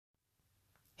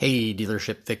Hey,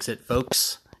 Dealership Fix-It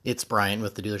folks. It's Brian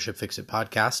with the Dealership Fix-It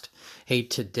podcast. Hey,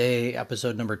 today,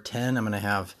 episode number 10, I'm going to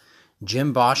have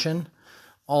Jim Boschen,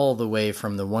 all the way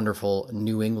from the wonderful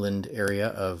New England area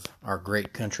of our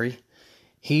great country.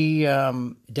 He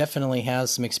definitely has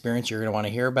some experience you're going to want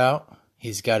to hear about.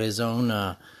 He's got his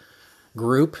own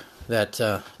group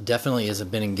that definitely has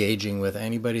been engaging with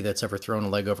anybody that's ever thrown a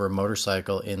leg over a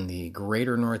motorcycle in the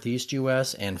greater Northeast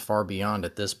U.S. and far beyond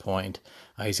at this point.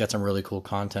 He's got some really cool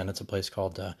content. It's a place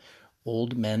called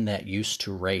Old Men That Used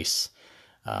to Race.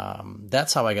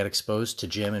 That's how I got exposed to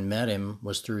Jim and met him,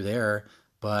 was through there.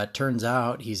 But turns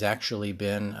out he's actually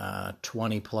been a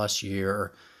 20-plus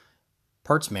year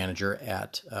parts manager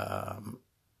at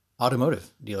automotive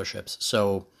dealerships.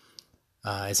 So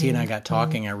as he and I got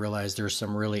talking, I realized there's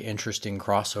some really interesting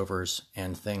crossovers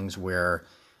and things where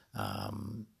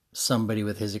somebody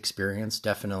with his experience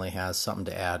definitely has something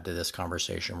to add to this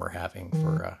conversation we're having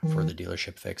for the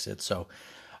Dealership Fix-It. So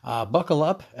buckle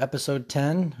up, episode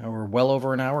 10. We're well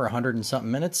over an hour, 100 and something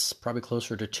minutes, probably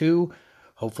closer to 2.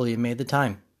 Hopefully you made the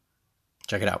time.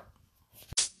 Check it out.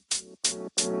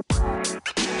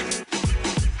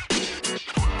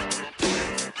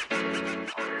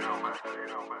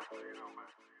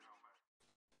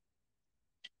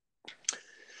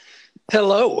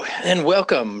 Hello, and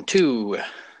welcome to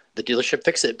the Dealership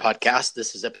Fix-It podcast.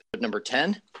 This is episode number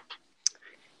 10,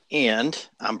 and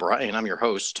I'm Brian. I'm your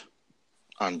host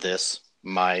on this,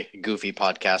 my goofy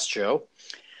podcast show.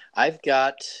 I've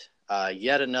got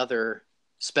yet another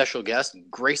special guest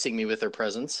gracing me with their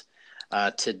presence.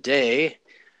 Today,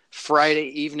 Friday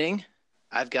evening,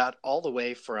 I've got all the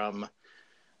way from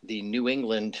the New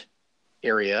England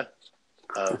area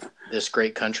of this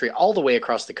great country, all the way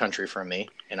across the country from me,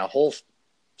 and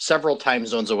several time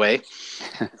zones away.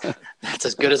 That's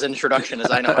as good as an introduction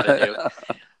as I know how to do.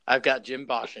 I've got Jim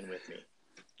Boschen with me.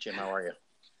 Jim, how are you?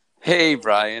 Hey,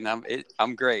 Brian.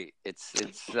 I'm great. It's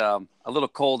a little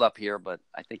cold up here, but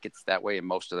I think it's that way in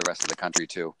most of the rest of the country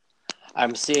too.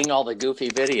 I'm seeing all the goofy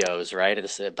videos,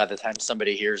 right? By the time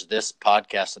somebody hears this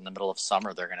podcast in the middle of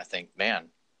summer, they're going to think, man,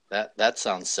 that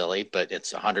sounds silly, but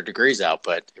it's 100 degrees out.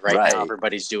 But right now,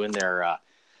 everybody's doing their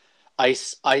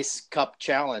ice cup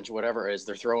challenge, whatever it is.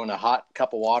 They're throwing a hot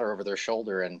cup of water over their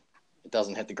shoulder and it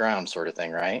doesn't hit the ground, sort of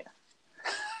thing, right?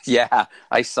 Yeah,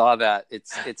 I saw that.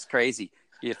 It's crazy.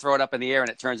 You throw it up in the air and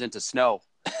it turns into snow.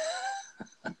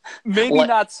 Maybe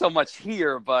not so much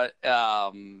here, but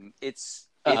it's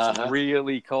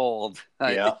really cold.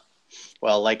 Yeah.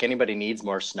 Well, like anybody needs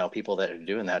more snow, people that are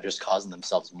doing that are just causing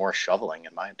themselves more shoveling,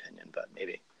 in my opinion, but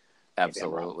maybe.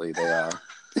 Absolutely, they are.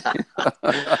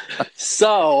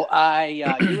 So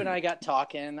you and I got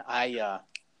talking. I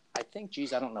think,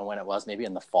 geez, I don't know when it was, maybe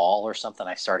in the fall or something.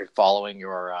 I started following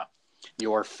your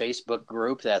Facebook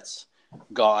group that's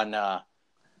gone. I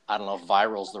don't know if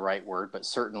viral's the right word, but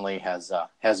certainly has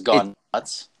gone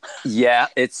nuts. Yeah,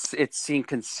 it's seen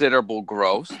considerable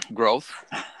growth.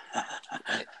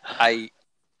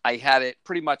 I had it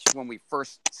pretty much when we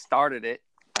first started it.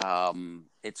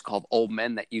 It's called Old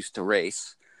Men That Used to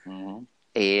Race. Mm-hmm.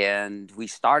 And we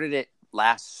started it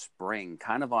last spring,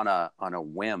 kind of on a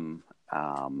whim.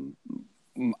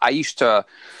 I used to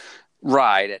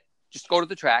just go to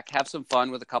the track, have some fun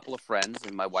with a couple of friends,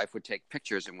 and my wife would take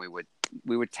pictures, and we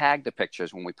would tag the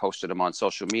pictures when we posted them on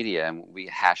social media, and we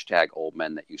hashtag Old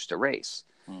Men That Used to Race.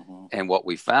 Mm-hmm. And what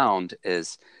we found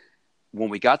is when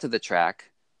we got to the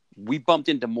track, we bumped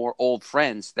into more old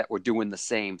friends that were doing the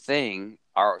same thing.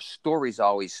 Our stories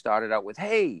always started out with,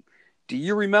 "Hey, do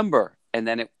you remember?" And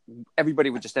then everybody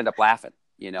would just end up laughing.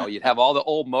 You know, you'd have all the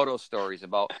old moto stories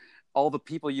about all the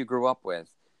people you grew up with.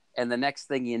 And the next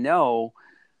thing you know,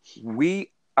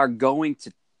 we are going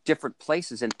to different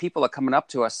places and people are coming up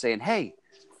to us saying, "Hey,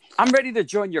 I'm ready to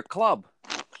join your club."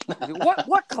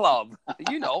 What club?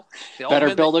 You know,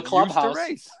 better build a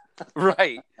clubhouse.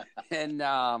 Right. And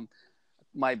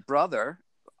my brother,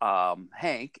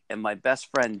 Hank, and my best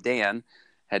friend, Dan,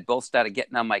 had both started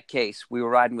getting on my case. We were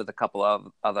riding with a couple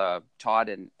of other, Todd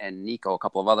and Nico, a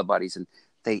couple of other buddies, and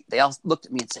they all looked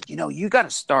at me and said, you got to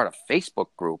start a Facebook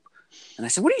group. And I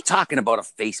said, "What are you talking about, a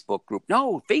Facebook group?"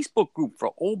 "No, Facebook group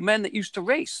for old men that used to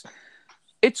race.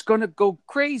 It's going to go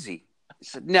crazy." I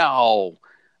said, "No."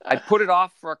 I put it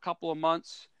off for a couple of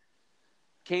months.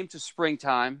 Came to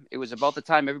springtime. It was about the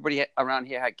time everybody around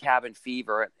here had cabin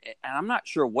fever. And I'm not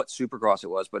sure what Supercross it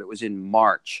was, but it was in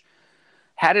March.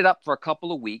 Had it up for a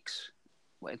couple of weeks.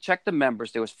 Checked the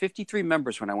members. There was 53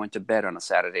 members when I went to bed on a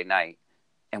Saturday night.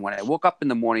 And when I woke up in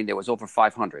the morning, there was over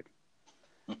 500.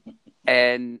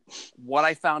 And what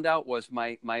I found out was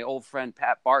my old friend,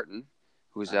 Pat Barton,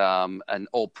 who's an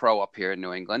old pro up here in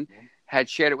New England, had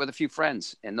shared it with a few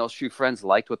friends, and those few friends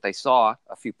liked what they saw.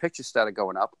 A few pictures started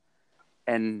going up,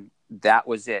 and that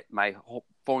was it. My whole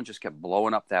phone just kept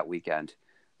blowing up that weekend.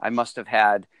 I must have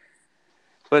had,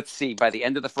 let's see, by the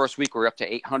end of the first week, we were up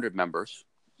to 800 members.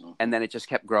 And then it just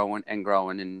kept growing and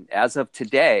growing. And as of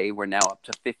today, we're now up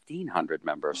to 1,500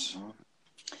 members.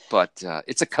 But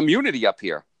it's a community up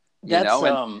here.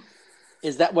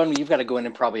 Is that when you've got to go in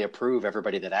and probably approve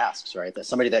everybody that asks, right? That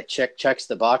somebody that checks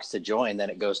the box to join,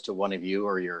 then it goes to one of you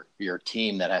or your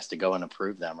team that has to go and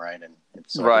approve them, right? And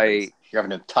so right. You're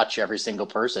having to touch every single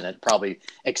person. It probably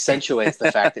accentuates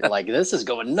the fact that, like, this is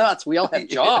going nuts. We all have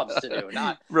jobs to do.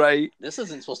 Not right. This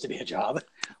isn't supposed to be a job.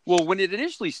 Well, when it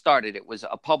initially started, it was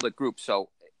a public group. So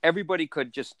everybody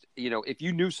could just, if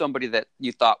you knew somebody that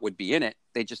you thought would be in it,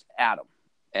 they just add them.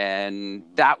 And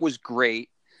that was great.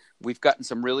 We've gotten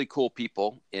some really cool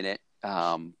people in it.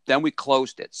 Then we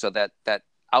closed it so that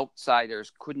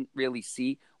outsiders couldn't really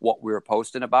see what we were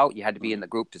posting about. You had to be in the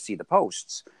group to see the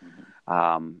posts.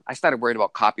 I started worrying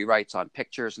about copyrights on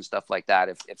pictures and stuff like that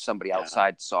if somebody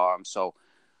outside saw them. So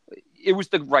it was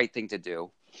the right thing to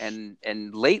do. And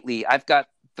lately, I've got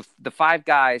the 5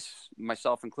 guys,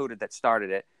 myself included, that started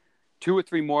it. 2 or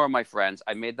 3 more of my friends.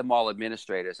 I made them all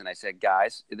administrators, and I said,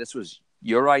 guys, this was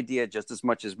your idea just as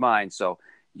much as mine. So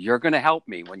you're going to help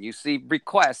me. When you see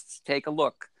requests, take a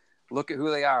look at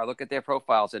who they are, look at their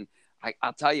profiles. And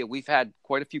I'll tell you, we've had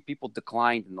quite a few people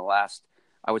declined in the last,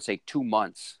 I would say, 2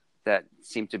 months that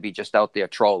seem to be just out there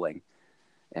trolling.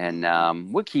 And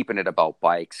we're keeping it about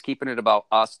bikes, keeping it about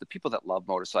us, the people that love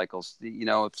motorcycles.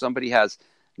 If somebody has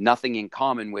nothing in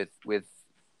common with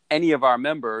any of our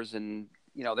members and,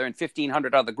 they're in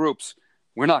 1,500 other groups,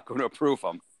 we're not going to approve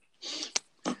them.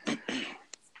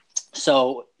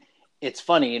 So it's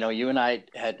funny, you and I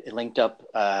had linked up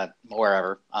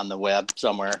wherever on the web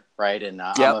somewhere, right? And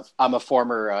I'm a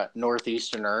former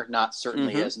Northeasterner, not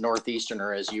certainly as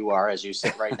Northeasterner as you are, as you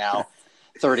sit right now,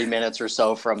 30 minutes or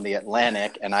so from the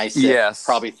Atlantic, and I sit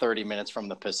probably 30 minutes from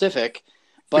the Pacific.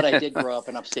 But I did grow up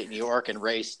in upstate New York and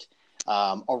raced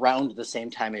around the same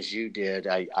time as you did.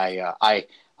 I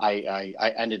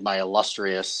ended my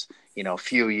illustrious,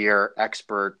 few-year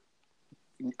expert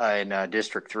in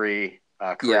District 3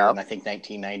 career in, I think,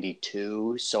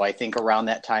 1992. So I think around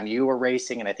that time you were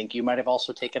racing, and I think you might have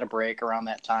also taken a break around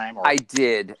that time. I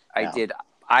did.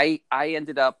 I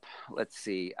ended up,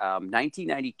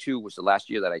 1992 was the last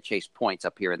year that I chased points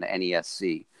up here in the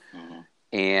NESC.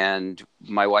 And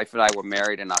my wife and I were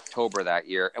married in October that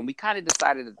year. And we kind of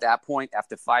decided at that point,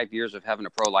 after 5 years of having a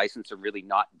pro license and really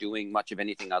not doing much of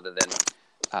anything other than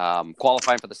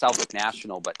qualifying for the Southwick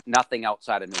National, but nothing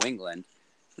outside of New England,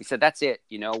 we said, that's it.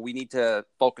 We need to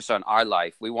focus on our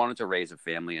life. We wanted to raise a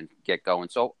family and get going.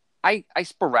 So I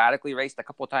sporadically raced a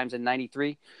couple of times in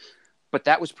 93, but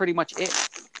that was pretty much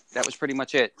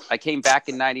it. I came back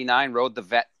in 99, rode the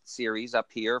Vet Series up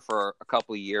here for a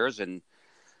couple of years and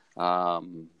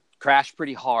crashed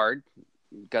pretty hard.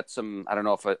 Got some, I don't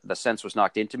know if the sense was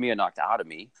knocked into me or knocked out of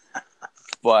me,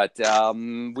 but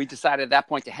we decided at that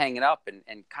point to hang it up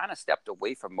and kind of stepped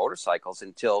away from motorcycles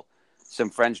until some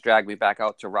friends dragged me back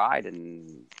out to ride, and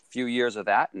a few years of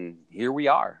that, and here we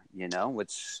are.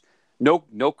 It's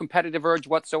no competitive urge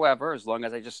whatsoever, as long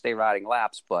as I just stay riding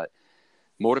laps. But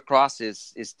motocross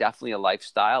is definitely a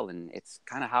lifestyle, and it's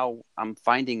kind of how I'm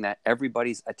finding that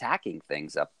everybody's attacking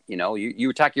things up. You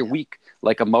attack your week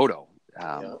like a moto,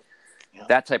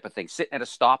 that type of thing. Sitting at a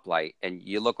stoplight, and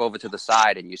you look over to the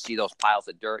side, and you see those piles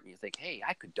of dirt, and you think, hey,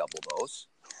 I could double those.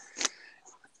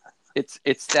 It's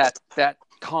that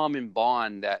common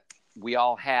bond that we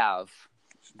all have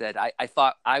that I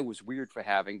thought I was weird for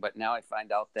having, but now I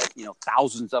find out that,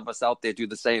 thousands of us out there do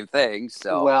the same thing.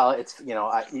 So, well, it's,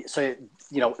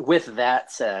 with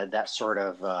that said, that sort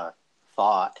of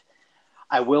thought,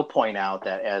 I will point out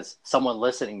that as someone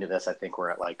listening to this, I think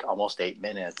we're at like almost 8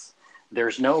 minutes.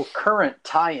 There's no current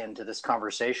tie-in to this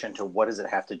conversation to what does it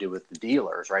have to do with the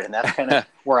dealers, right? And that's kind of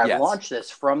where I've launched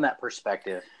this from, that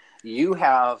perspective. You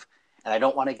have, and I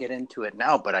don't want to get into it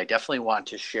now, but I definitely want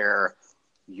to share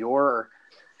your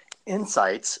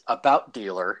insights about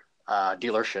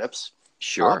dealerships.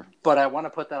 Sure. But I want to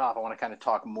put that off. I want to kind of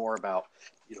talk more about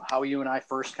how you and I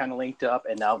first kind of linked up,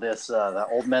 and now this the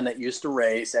old men that used to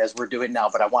race as we're doing now.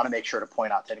 But I want to make sure to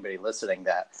point out to anybody listening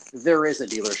that there is a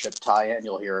dealership tie-in.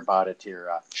 You'll hear about it here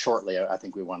shortly. I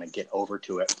think we want to get over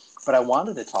to it. But I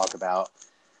wanted to talk about,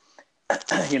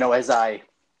 as I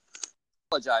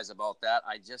apologize about that.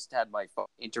 I just had my phone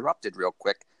interrupted real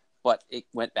quick, but it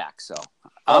went back. So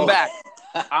I'm back.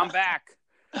 I'm back.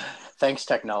 Thanks,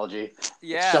 technology.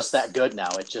 Yes. It's just that good now.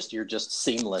 You're just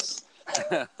seamless.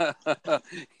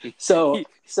 So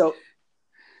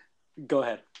Go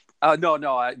ahead.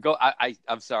 No.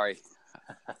 I'm sorry.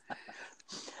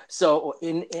 So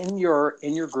in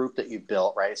your group that you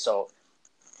built, right? So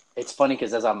it's funny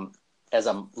because as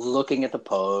I'm looking at the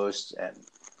posts and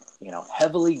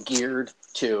heavily geared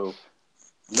to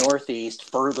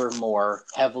Northeast, furthermore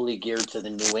heavily geared to the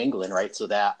New England, right? So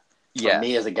that for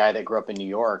me as a guy that grew up in New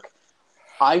York,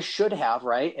 I should have,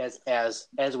 right, as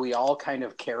we all kind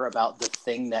of care about the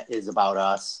thing that is about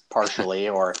us partially,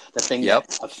 or the thing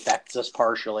that affects us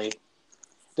partially.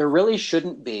 There really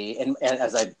shouldn't be, and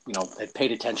as I had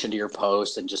paid attention to your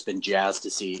posts and just been jazzed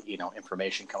to see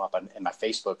information come up in my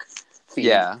Facebook feed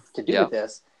to do with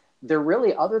this. There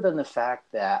really, other than the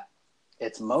fact that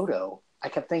it's moto, I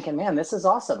kept thinking, man, this is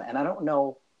awesome, and I don't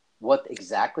know what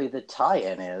exactly the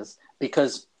tie-in is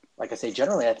because. Like I say,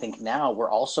 generally, I think now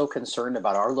we're also concerned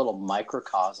about our little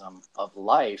microcosm of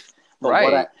life. But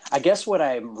what I guess what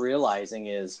I'm realizing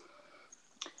is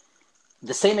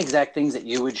the same exact things that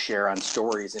you would share on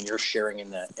stories and you're sharing in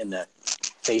the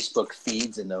Facebook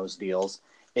feeds and those deals.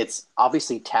 It's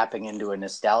obviously tapping into a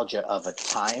nostalgia of a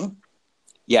time.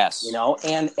 Yes.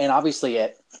 And obviously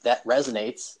that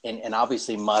resonates and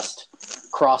obviously must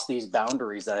cross these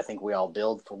boundaries that I think we all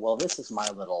build for, well, this is my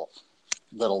little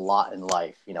lot in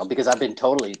life, because I've been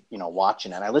totally,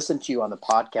 watching it. I listened to you on the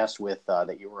podcast with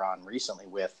that you were on recently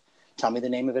with, tell me the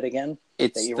name of it again.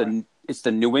 It's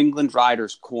the New England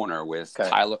Riders Corner with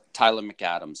Tyler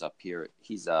McAdams up here.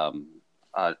 He's a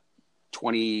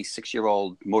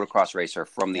 26-year-old motocross racer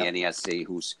from the NESC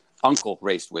whose uncle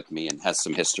raced with me and has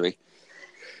some history.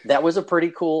 That was a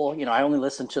pretty cool, I only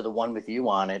listened to the one with you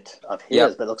on it of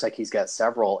his, but it looks like he's got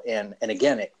several. And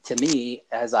again, to me,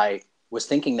 as I was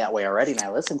thinking that way already, and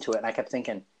I listened to it, and I kept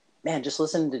thinking, man, just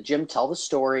listening to Jim tell the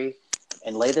story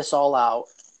and lay this all out,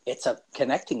 it's a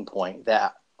connecting point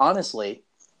that, honestly,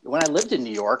 when I lived in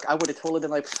New York, I would have totally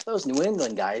been like, those New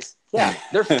England guys,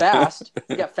 they're fast.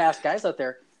 You got fast guys out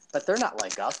there, but they're not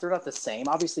like us. They're not the same.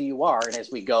 Obviously, you are, and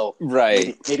as we go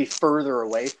maybe further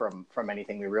away from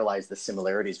anything, we realize the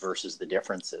similarities versus the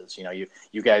differences.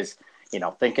 You guys –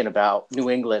 thinking about New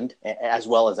England, as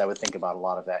well as I would think about a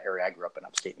lot of that area. I grew up in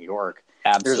upstate New York.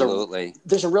 Absolutely.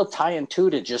 There's a real tie-in, too,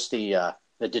 to just the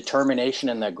determination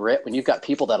and the grit. When you've got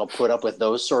people that'll put up with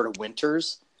those sort of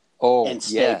winters and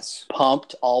stay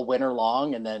pumped all winter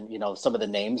long, and then, some of the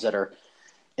names that are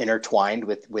intertwined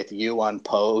with you on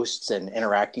posts and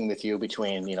interacting with you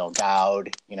between,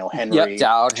 Dowd, Henry,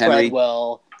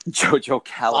 Treadwell, Jojo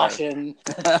Keller. Boschen,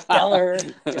 Keller.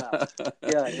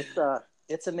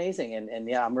 It's amazing,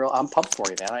 and I'm pumped for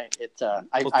you, man.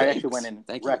 I actually went and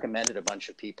recommended a bunch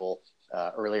of people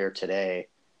earlier today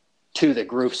to the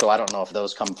group, so I don't know if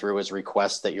those come through as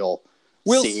requests that you'll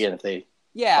see, and if they.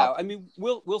 Yeah, I mean,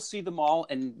 we'll see them all,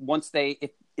 and once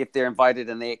if they're invited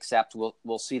and they accept,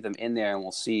 we'll see them in there, and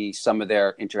we'll see some of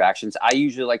their interactions. I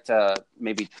usually like to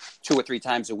maybe 2 or 3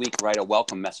 times a week write a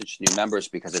welcome message to new members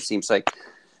because it seems like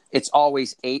it's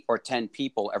always 8 or 10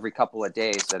 people every couple of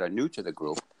days that are new to the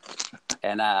group.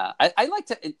 And I like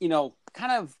to,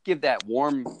 kind of give that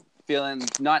warm feeling,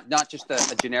 not just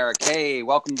a generic, hey,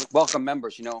 welcome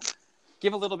members,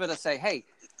 give a little bit of say, hey,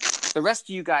 the rest of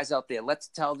you guys out there, let's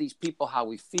tell these people how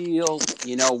we feel,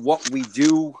 what we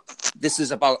do. This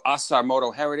is about us, our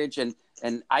moto heritage. And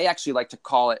I actually like to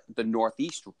call it the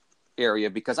Northeast area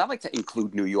because I like to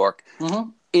include New York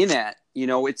in that.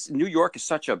 New York is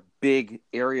such a big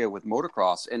area with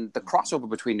motocross and the crossover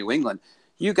between New England.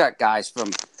 You got guys from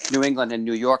New England and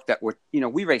New York that were,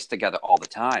 we race together all the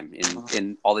time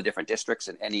in all the different districts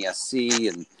and NESC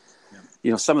and,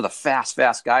 some of the fast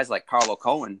guys like Carlo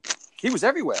Cohen, he was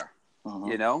everywhere,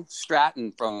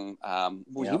 Stratton from,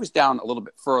 he was down a little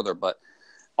bit further, but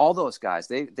all those guys,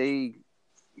 they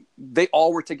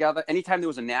all were together. Anytime there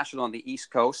was a national on the East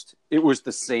Coast, it was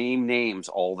the same names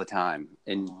all the time.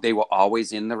 And they were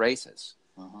always in the races,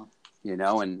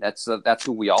 and that's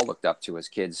who we all looked up to as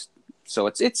kids. So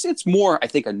it's more, I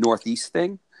think, a Northeast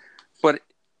thing, but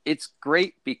it's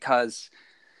great because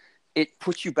it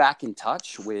puts you back in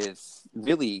touch with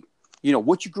really,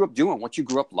 what you grew up doing, what you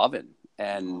grew up loving.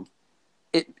 And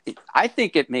I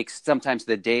think it makes sometimes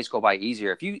the days go by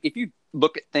easier. If you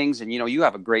look at things and, you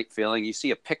have a great feeling, you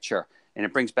see a picture and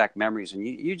it brings back memories and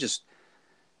you just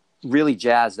really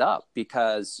jazzed up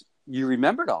because you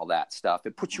remembered all that stuff.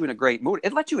 It puts you in a great mood.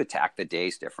 It lets you attack the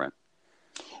days different.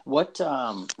 What,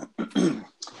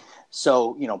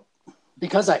 so,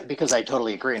 because I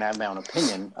totally agree and I have my own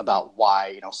opinion about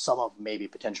why, some of maybe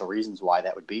potential reasons why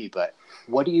that would be, but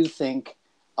what do you think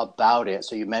about it?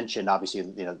 So you mentioned obviously,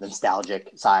 the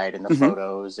nostalgic side and the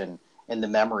photos and and the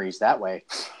memories that way.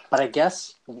 But I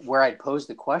guess where I'd pose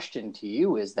the question to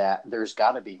you is that there's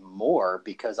got to be more,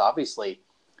 because obviously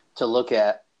to look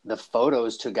at the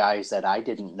photos to guys that I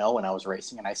didn't know when I was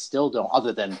racing, and I still don't,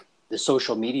 other than the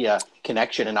social media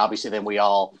connection. And obviously then we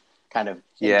all kind of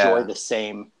enjoy the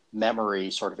same memory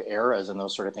sort of eras and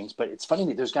those sort of things. But it's funny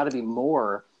that there's got to be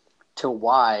more to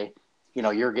why, you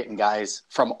know, you're getting guys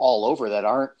from all over that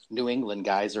aren't New England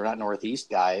guys. They're not Northeast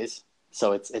guys.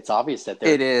 So it's obvious that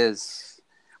it is.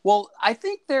 Well, I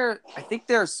think it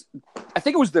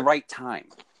was the right time.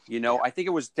 You know, I think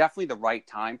it was definitely the right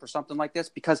time for something like this,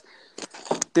 because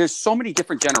there's so many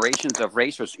different generations of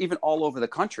racers, even all over the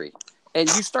country. And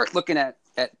you start looking at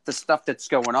the stuff that's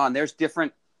going on. There's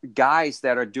different guys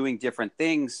that are doing different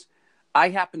things. I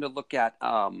happen to look at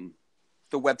the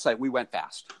website We Went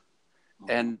Fast.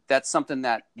 And that's something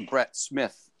that Brett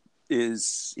Smith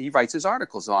he writes his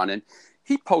articles on, and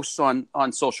he posts on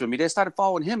social media. I started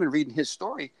following him and reading his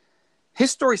story.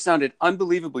 His story sounded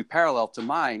unbelievably parallel to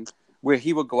mine, where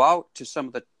he would go out to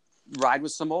ride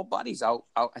with some old buddies out.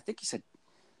 I think he said,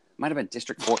 might have been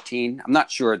District 14. I'm not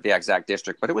sure the exact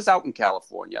district, but it was out in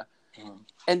California.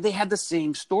 And they had the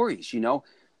same stories, you know.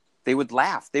 They would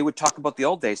laugh. They would talk about the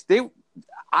old days.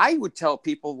 I would tell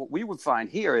people what we would find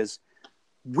here is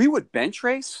we would bench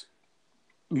race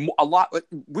a lot.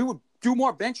 We would do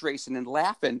more bench racing and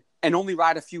laughing and only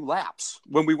ride a few laps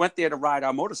when we went there to ride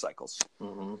our motorcycles.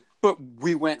 Mm-hmm. But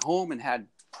we went home and had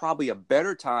probably a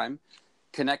better time,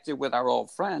 connected with our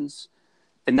old friends.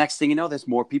 The next thing you know, there's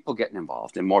more people getting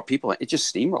involved and more people. It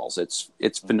just steamrolls.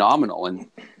 It's phenomenal. And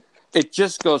it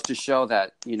just goes to show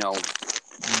that, you know,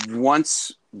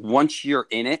 once you're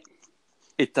in it,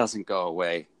 it doesn't go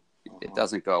away. It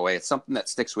doesn't go away. It's something that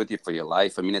sticks with you for your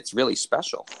life. I mean, it's really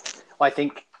special. Well, I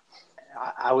think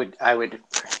I would,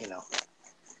 you know,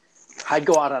 I'd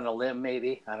go out on a limb,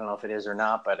 maybe, I don't know if it is or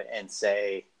not, and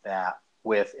say that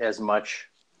with as much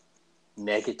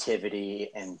negativity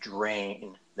and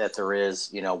drain that there is,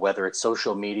 you know, whether it's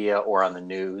social media or on the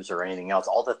news or anything else,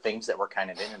 all the things that we're kind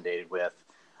of inundated with,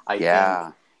 I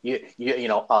think you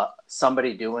know,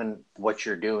 somebody doing what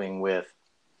you're doing with,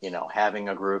 you know, having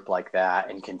a group like that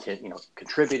and you know,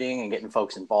 contributing and getting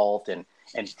folks involved and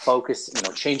focus, you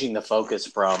know, changing the focus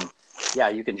from,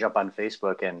 you can jump on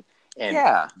Facebook and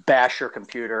bash your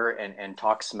computer and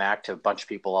talk smack to a bunch of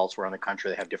people elsewhere in the country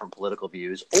that have different political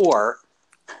views, or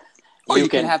you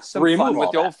can have some fun with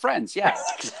your old friends. Yeah.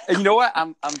 And you know what?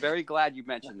 I'm very glad you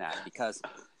mentioned that, because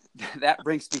that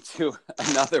brings me to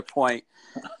another point.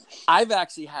 I've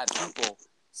actually had people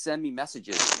send me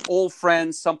messages, old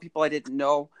friends, some people I didn't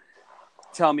know,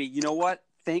 tell me, you know what?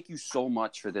 Thank you so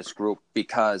much for this group,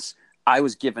 because I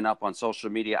was giving up on social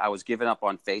media. I was giving up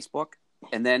on Facebook.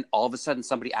 And then all of a sudden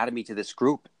somebody added me to this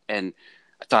group, and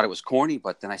I thought it was corny,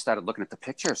 but then I started looking at the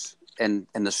pictures and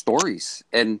the stories,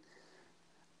 and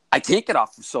I can't get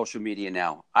off of social media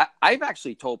now. I've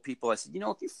actually told people, I said, you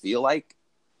know, if you feel like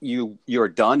you're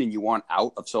done and you want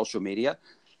out of social media,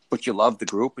 but you love the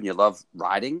group and you love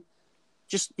riding,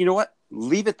 just, you know what,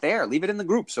 leave it there, leave it in the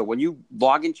group. So when you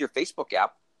log into your Facebook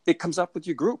app, it comes up with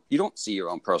your group. You don't see your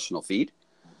own personal feed.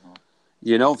 Mm-hmm.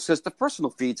 You know, because the personal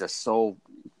feeds are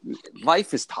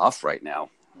life is tough right now.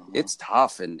 Mm-hmm. It's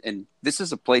tough. And this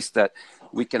is a place that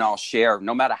we can all share,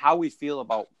 no matter how we feel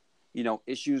about, you know,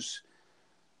 issues,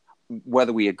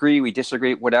 whether we agree, we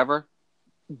disagree, whatever.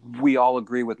 We all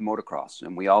agree with motocross,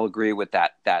 and we all agree with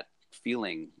that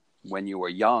feeling when you were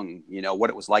young, you know,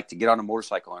 what it was like to get on a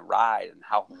motorcycle and ride, and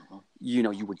how, you know,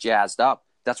 you were jazzed up.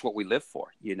 That's what we live for,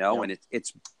 you know, and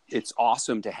it's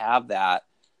awesome to have that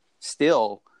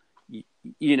still,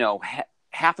 you know,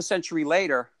 half a century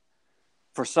later.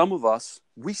 For some of us,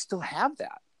 we still have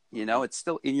that, you know, it's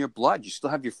still in your blood. You still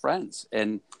have your friends,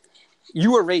 and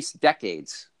you erase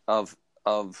decades of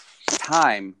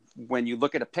time when you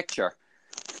look at a picture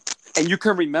and you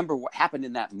can remember what happened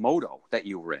in that moto that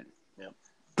you were in. Yep.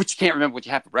 But you can't remember what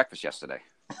you had for breakfast yesterday.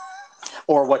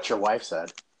 Or what your wife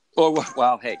said. Or,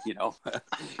 well, hey, you know,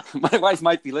 my wife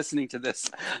might be listening to this.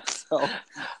 So.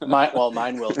 Mine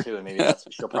will too. And maybe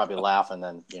she'll probably laugh and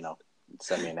then, you know,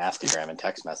 send me an Instagram and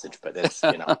text message. But it's,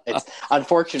 you know, it's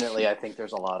unfortunately, I think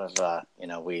there's a lot of, you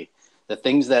know, the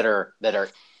things that are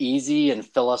easy and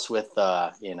fill us with,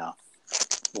 you know,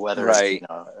 whether it's, you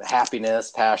know, happiness,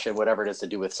 passion, whatever it is to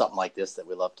do with something like this that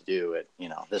we love to do. It, you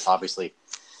know, this obviously,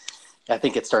 I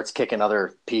think it starts kicking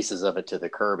other pieces of it to the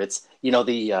curb. It's, you know,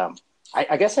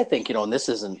 I guess I think, you know, and this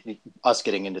isn't us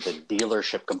getting into the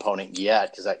dealership component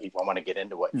yet, because I want to get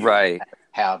into what you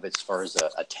have as far as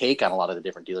a take on a lot of the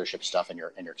different dealership stuff and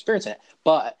your experience in it.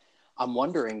 But I'm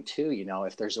wondering too, you know,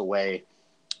 if there's a way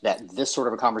that this sort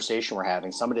of a conversation we're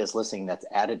having, somebody that's listening that's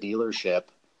at a dealership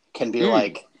can be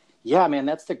like, yeah, man,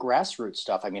 that's the grassroots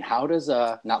stuff. I mean, how does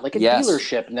not like a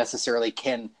dealership necessarily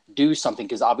can do something,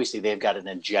 because obviously they've got an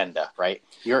agenda, right?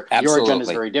 Your agenda is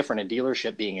very different. A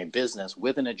dealership being a business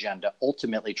with an agenda,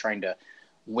 ultimately trying to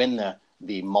win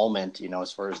the moment, you know,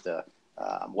 as far as the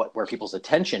where people's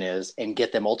attention is, and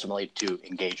get them ultimately to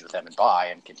engage with them and buy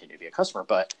and continue to be a customer.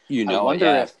 But I wonder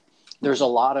if there's a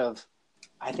lot of,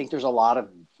 I think there's a lot of,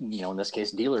 you know, in this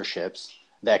case, dealerships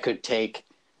that could take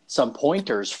some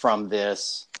pointers from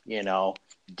this, you know,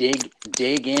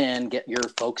 dig in, get your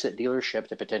folks at dealership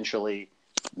to potentially,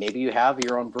 maybe you have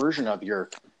your own version of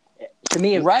your, to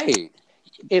me, right.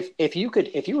 If you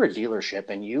were a dealership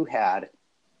and you had,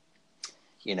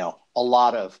 you know, a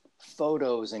lot of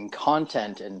photos and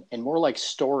content and more like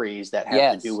stories that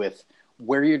have to do with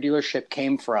where your dealership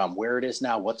came from, where it is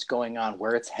now, what's going on,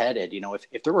 where it's headed. You know,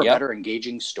 if there were a better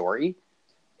engaging story.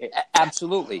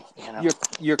 Absolutely. You know,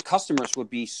 your customers would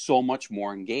be so much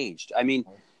more engaged. I mean,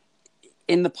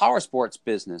 in the power sports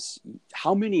business,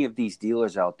 how many of these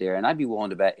dealers out there, and I'd be willing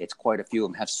to bet it's quite a few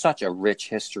of them, have such a rich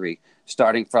history,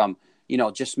 starting from, you know,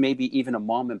 just maybe even a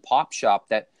mom and pop shop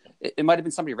that it might have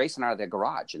been somebody racing out of their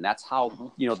garage, and that's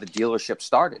how, you know, the dealership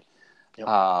started.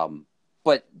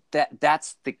 But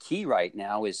that's the key right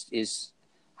now is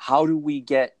how do we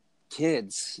get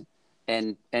kids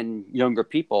and younger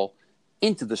people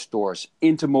into the stores,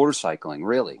 into motorcycling,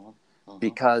 really?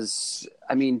 Because,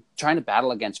 I mean, trying to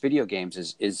battle against video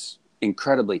games is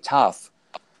incredibly tough.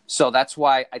 So that's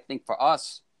why I think for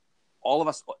us, all of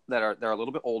us that are a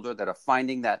little bit older, that are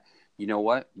finding that, you know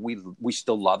what, we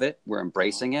still love it, we're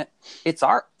embracing it. It's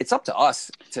up to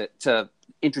us to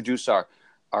introduce our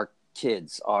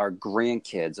kids, our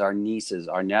grandkids, our nieces,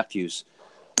 our nephews.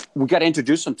 We got to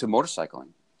introduce them to motorcycling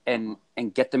and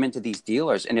get them into these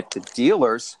dealers. And if the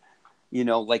dealers, you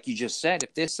know, like you just said,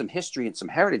 if there's some history and some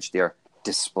heritage there,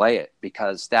 display it,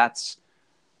 because that's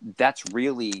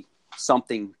really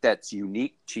something that's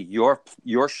unique to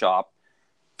your shop.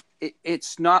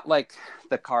 It's not like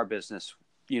the car business,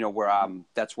 you know,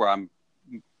 that's where I'm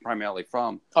primarily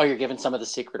from. Oh, you're giving some of the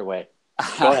secret away.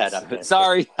 Go ahead.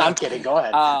 Sorry. I'm kidding. Go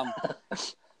ahead.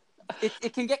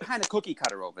 It can get kind of cookie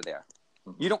cutter over there.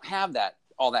 You don't have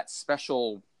all that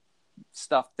special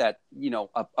stuff that, you know,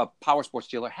 a power sports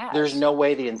dealer has. There's no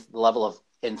way the level of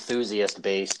enthusiast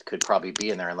based could probably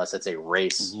be in there unless it's a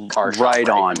race car shop right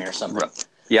on or something.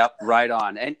 Yep, right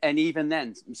on. And even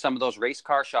then, some of those race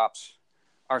car shops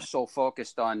are so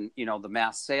focused on, you know, the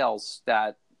mass sales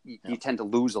that you tend to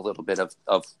lose a little bit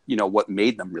of, you know, what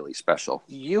made them really special.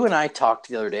 You and I talked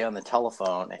the other day on the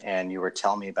telephone, and you were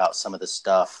telling me about some of the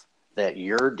stuff that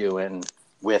you're doing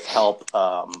with help.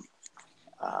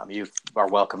 You are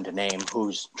welcome to name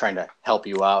who's trying to help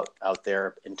you out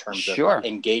there in terms of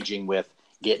engaging with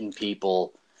getting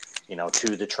people, you know,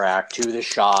 to the track, to the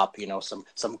shop, you know, some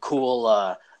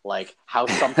cool, like how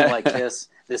something like this,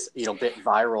 you know, bit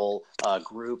viral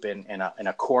group in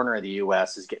a corner of the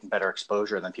U.S. is getting better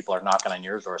exposure, and then people are knocking on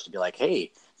your doors to be like,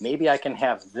 hey, maybe I can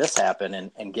have this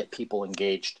happen and get people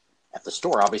engaged at the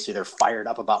store. Obviously, they're fired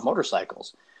up about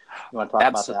motorcycles. You want to talk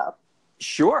about that?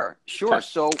 Sure. Okay.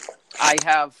 So I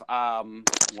have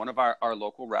one of our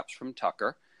local reps from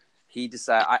Tucker. He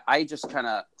decided, I just kind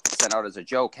of sent out as a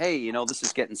joke, hey, you know, this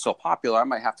is getting so popular, I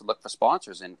might have to look for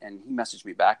sponsors. And he messaged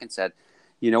me back and said,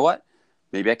 you know what?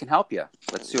 Maybe I can help you.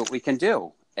 Let's see what we can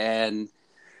do. And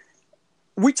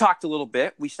we talked a little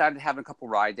bit. We started having a couple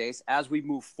ride days. As we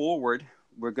move forward,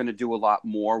 we're going to do a lot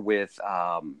more with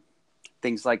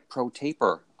things like pro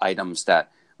taper items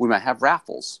that we might have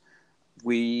raffles.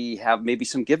 We have maybe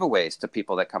some giveaways to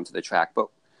people that come to the track, but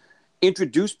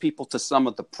introduce people to some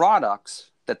of the products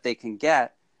that they can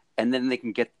get, and then they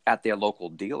can get at their local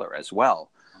dealer as well.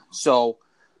 So,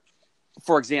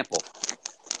 for example,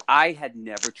 I had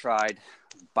never tried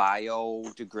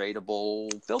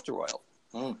biodegradable filter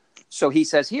oil. So he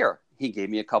says, here, he gave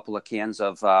me a couple of cans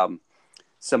of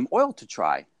some oil to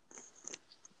try.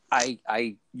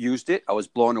 I used it. I was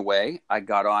blown away. I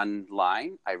got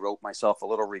online. I wrote myself a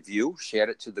little review, shared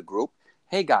it to the group.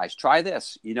 Hey, guys, try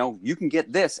this. You know, you can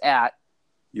get this at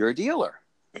your dealer.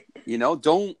 You know,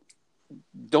 don't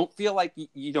feel like,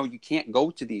 you know, you can't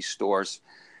go to these stores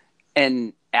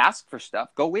and ask for stuff.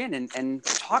 Go in and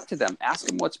talk to them. Ask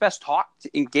them what's best.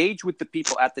 Engage with the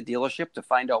people at the dealership to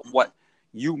find out what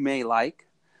you may like.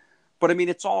 But, I mean,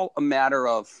 it's all a matter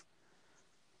of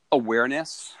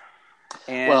awareness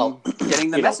and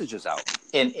getting the messages out.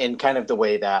 In kind of the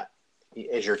way that,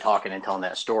 as you're talking and telling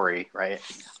that story, right?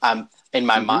 In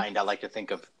my mind, I like to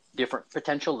think of different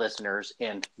potential listeners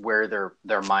and where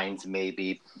their minds may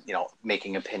be,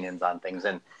 making opinions on things.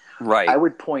 And Right. I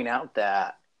would point out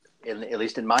that, at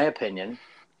least in my opinion,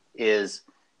 is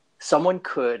someone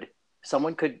could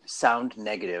sound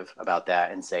negative about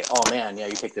that and say, "Oh man, yeah,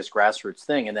 you take this grassroots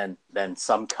thing," and then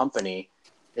some company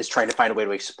is trying to find a way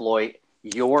to exploit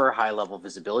your high level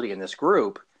visibility in this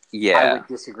group. Yeah. I would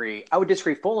disagree. I would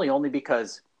disagree fully, only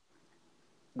because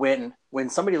when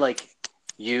somebody like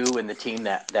you and the team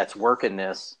that's working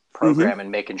this program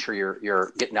and making sure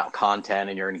you're getting out content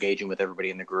and you're engaging with everybody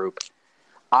in the group,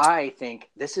 I think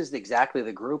this is exactly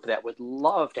the group that would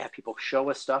love to have people show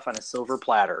us stuff on a silver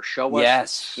platter. Show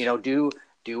us, do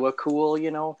a cool,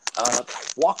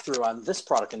 walkthrough on this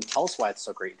product and tell us why it's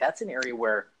so great. That's an area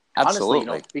where, Absolutely.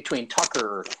 honestly, between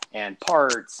Tucker and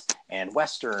Parts and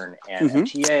Western and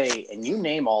MTA and you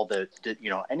name all the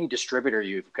any distributor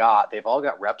you've got, they've all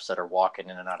got reps that are walking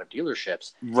in and out of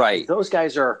dealerships. Right. Those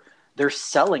guys they're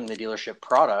selling the dealership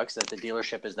products that the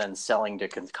dealership is then selling to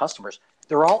customers.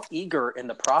 They're all eager in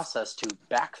the process to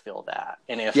backfill that.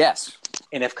 And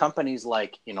if companies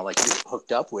like you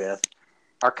hooked up with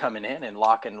are coming in and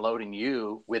loading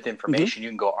you with information, you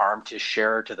can go armed to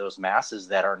share to those masses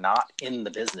that are not in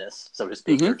the business, so to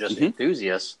speak. They're just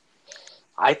enthusiasts.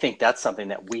 I think that's something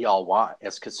that we all want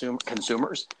as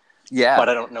consumers. Yeah. But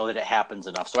I don't know that it happens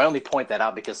enough. So I only point that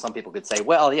out because some people could say,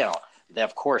 well,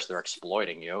 of course they're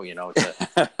exploiting you.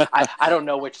 I don't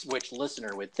know which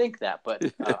listener would think that, but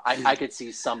I could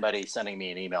see somebody sending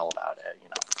me an email about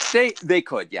it. They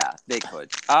could, yeah, they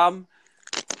could.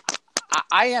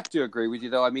 I have to agree with you,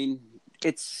 though. I mean,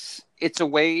 it's a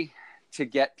way to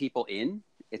get people in.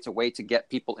 It's a way to get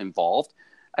people involved.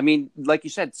 I mean, like you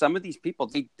said, some of these people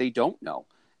they don't know,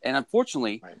 and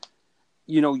unfortunately, right.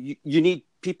 You need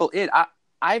people in.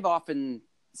 I've often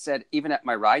said, even at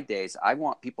my ride days, I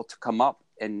want people to come up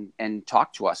and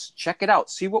talk to us, check it out,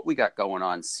 see what we got going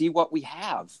on, see what we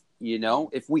have.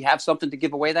 If we have something to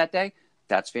give away that day,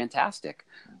 that's fantastic.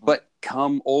 But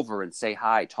come over and say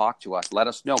hi, talk to us, let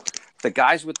us know. The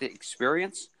guys with the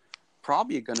experience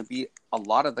probably are going to be a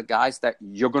lot of the guys that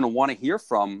you're going to want to hear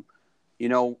from,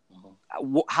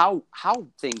 how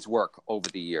things work over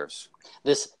the years.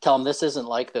 Tell them this isn't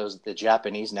like the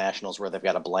Japanese nationals where they've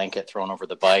got a blanket thrown over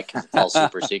the bike and it's all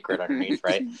super secret underneath,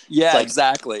 right? Yeah,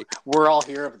 exactly. We're all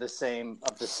here of the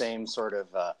same sort of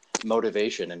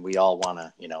motivation, and we all want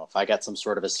to, if I got some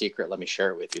sort of a secret, let me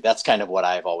share it with you. That's kind of what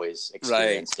I've always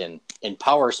experienced in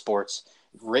power sports,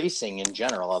 racing in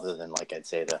general, other than, like I'd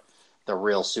say, the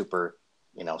real super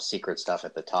secret stuff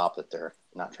at the top that they're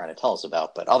not trying to tell us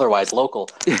about, but otherwise local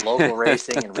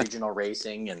racing and regional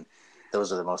racing, and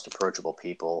those are the most approachable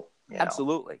people.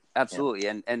 Absolutely.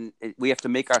 And we have to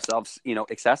make ourselves,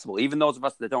 accessible. Even those of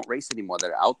us that don't race anymore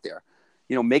that are out there,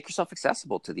 make yourself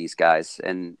accessible to these guys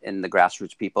and the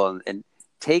grassroots people, and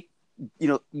take,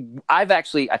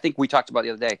 I think we talked about the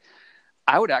other day,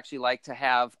 I would actually like to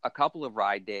have a couple of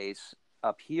ride days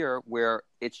up here where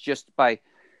it's just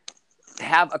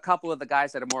have a couple of the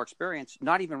guys that are more experienced,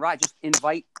 not even ride, just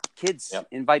invite kids,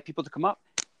 invite people to come up,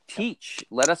 teach,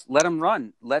 let them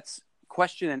run. Let's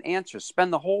question and answer,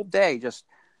 spend the whole day just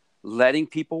letting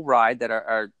people ride that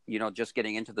are just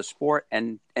getting into the sport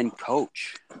and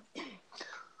coach.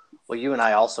 Well, you and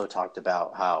I also talked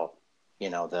about how,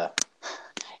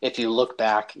 if you look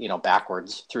back,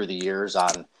 backwards through the years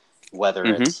on whether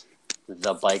it's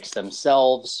the bikes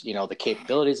themselves, the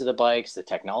capabilities of the bikes, the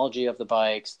technology of the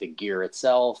bikes, the gear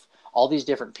itself, all these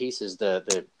different pieces,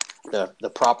 the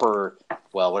proper,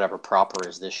 well, whatever proper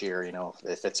is this year,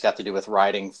 if it's got to do with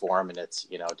riding form and it's,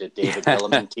 did David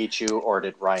Gilliman teach you or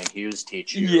did Ryan Hughes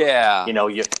teach you? Yeah.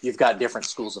 You've got different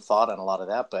schools of thought on a lot of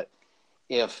that. But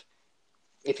if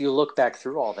you look back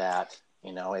through all that,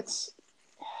 it's,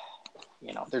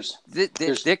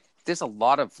 there's a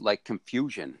lot of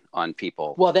confusion on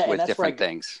people with different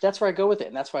things. That's where I go with it.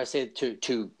 And that's why I say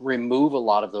to remove a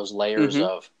lot of those layers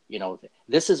of,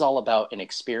 this is all about an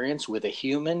experience with a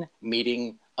human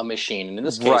meeting a machine. And in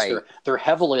this case, they're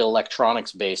heavily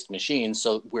electronics based machines.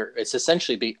 So it's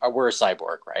essentially we're a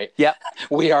cyborg, right? Yeah.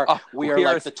 We are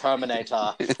like the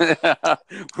Terminator.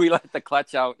 We let the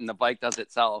clutch out and the bike does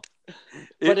itself.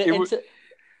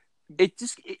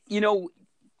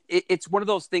 It's one of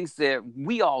those things that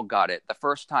we all got it the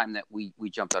first time that we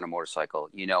jumped on a motorcycle,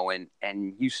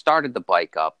 and you started the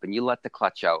bike up and you let the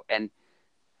clutch out. And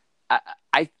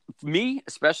me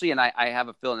especially, and I have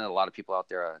a feeling that a lot of people out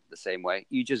there are the same way,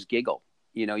 you just giggle,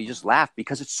 you just laugh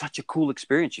because it's such a cool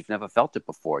experience. You've never felt it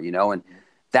before, and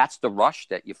that's the rush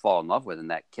that you fall in love with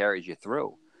and that carries you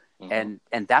through. And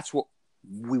that's what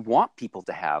we want people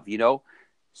to have,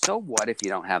 so what if you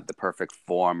don't have the perfect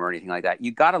form or anything like that?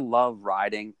 You got to love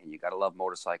riding and you got to love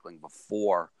motorcycling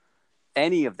before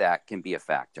any of that can be a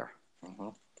factor. Mm-hmm.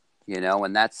 You know,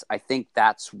 and I think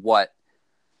that's what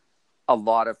a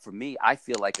lot of, for me, I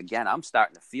feel like, again, I'm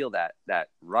starting to feel that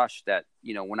rush that,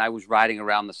 you know, when I was riding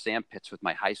around the sand pits with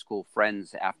my high school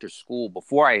friends after school,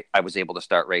 before I was able to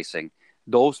start racing,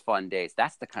 those fun days,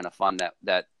 that's the kind of fun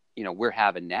that, you know, we're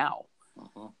having now.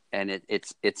 Mm-hmm. And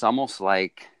it's almost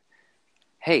like,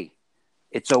 hey,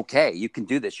 it's okay. You can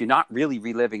do this. You're not really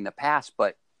reliving the past,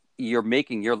 but you're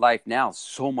making your life now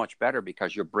so much better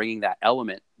because you're bringing that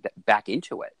element back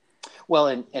into it. Well,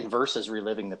 and versus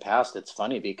reliving the past, it's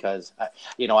funny because,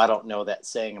 you know, I don't know that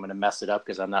saying. I'm going to mess it up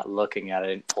because I'm not looking at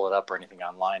it and pull it up or anything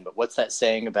online. But what's that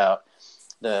saying about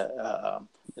the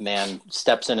man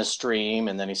steps in a stream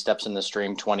and then he steps in the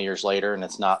stream 20 years later and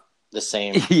it's not the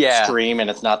same stream and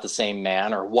it's not the same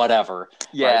man or whatever.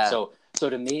 Yeah. Right? So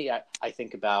to me, I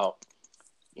think about,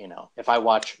 you know, if I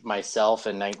watch myself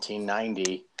in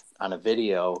 1990 on a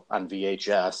video on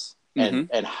VHS, and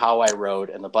how I rode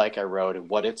and the bike I rode and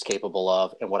what it's capable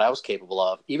of and what I was capable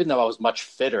of, even though I was much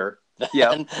fitter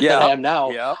than I am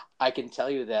now, I can tell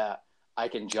you that I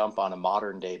can jump on a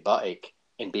modern day bike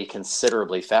and be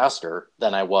considerably faster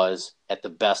than I was at the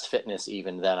best fitness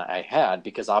even than I had,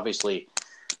 because obviously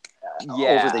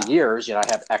over the years, you know, I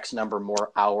have X number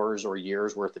more hours or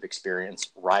years worth of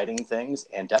experience riding things,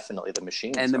 and definitely the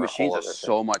machines. And the machines are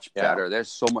so much better. They're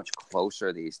so much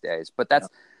closer these days. But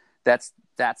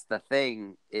that's the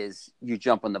thing, is you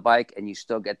jump on the bike and you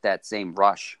still get that same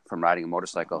rush from riding a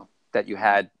motorcycle that you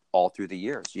had all through the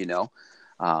years, you know.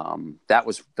 That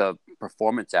was the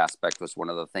performance aspect, was one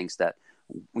of the things that,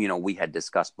 you know, we had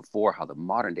discussed before, how the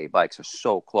modern day bikes are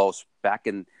so close. Back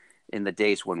in the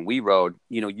days when we rode,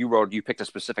 you know, you picked a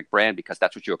specific brand because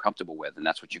that's what you were comfortable with and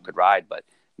that's what you could ride. But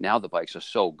now the bikes are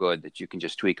so good that you can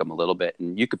just tweak them a little bit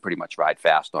and you could pretty much ride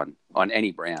fast on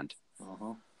any brand.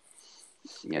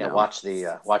 You know? Watch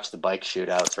the bike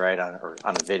shootouts, right, on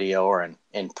a video or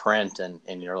in print,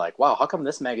 and you're like, wow, how come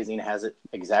this magazine has it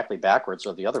exactly backwards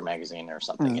or the other magazine or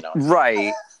something, you know?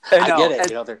 Right. I get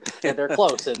it. You know, they're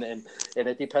close, and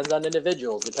it depends on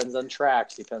individuals, depends on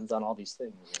tracks, depends on all these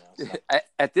things. You know, so.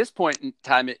 At this point in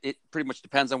time, it pretty much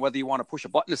depends on whether you want to push a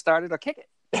button to start it or kick it.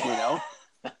 You know.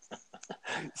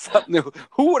 Something new.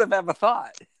 Who would have ever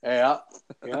thought? Yeah.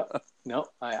 No,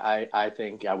 I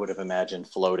think I would have imagined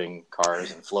floating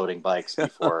cars and floating bikes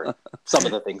before some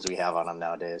of the things we have on them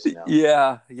nowadays. You know?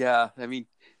 Yeah. I mean,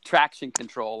 traction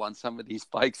control on some of these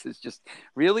bikes is just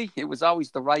really. It was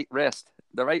always the right wrist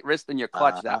in your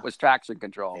clutch. That was traction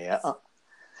control. Yeah.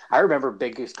 I remember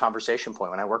biggest conversation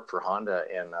point when I worked for Honda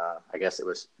in I guess it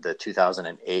was the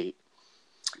 2008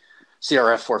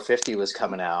 CRF 450 was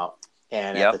coming out.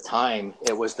 And at the time,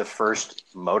 it was the first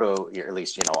moto, or at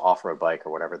least, you know, off-road bike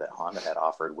or whatever that Honda had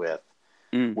offered with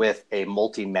a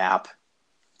multi-map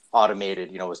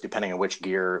automated, you know, it was depending on which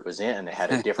gear it was in. It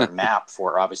had a different map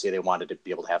for, obviously, they wanted to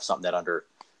be able to have something that under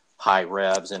high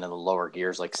revs and in the lower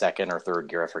gears, like second or third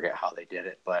gear, I forget how they did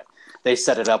it. But they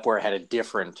set it up where it had a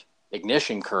different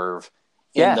ignition curve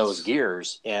in those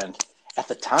gears. And at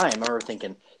the time, I remember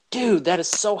thinking, dude, that is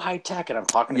so high-tech. And I'm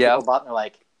talking to people about it, and they're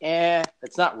like,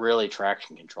 it's not really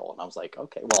traction control. And I was like,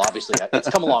 okay, well, obviously it's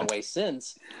come a long way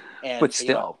since. But still,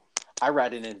 you know, I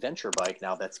ride an adventure bike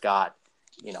now that's got,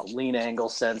 you know, lean angle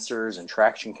sensors and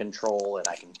traction control, and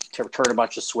I can turn a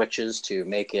bunch of switches to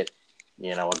make it,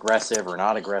 you know, aggressive or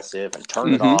not aggressive, and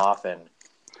turn it off. And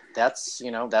that's,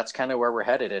 you know, that's kind of where we're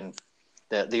headed. And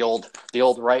the old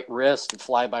right wrist,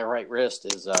 fly by right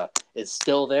wrist is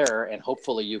still there. And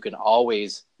hopefully you can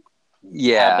always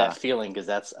have that feeling, because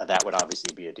that would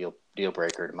obviously be a deal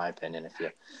breaker, in my opinion.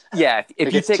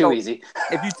 If you take too easy,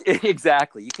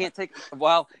 exactly, you can't take.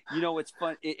 Well, you know, it's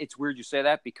fun. It's weird you say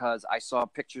that, because I saw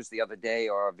pictures the other day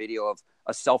or a video of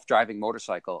a self-driving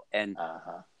motorcycle, and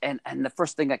the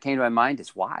first thing that came to my mind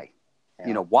is why.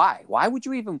 You know, why would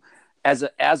you even, as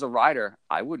a rider,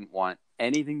 I wouldn't want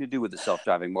anything to do with a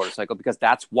self-driving motorcycle, because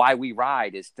that's why we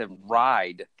ride, is to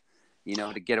ride. You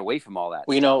know, to get away from all that.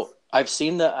 Well, you know, I've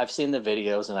seen the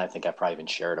videos, and I think I probably even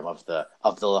shared them of the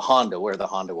Honda, where the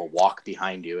Honda will walk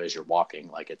behind you as you're walking,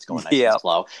 like it's going nice and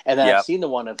slow. And then I've seen the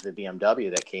one of the BMW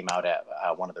that came out at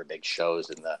one of their big shows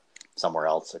in somewhere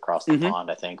else across the pond,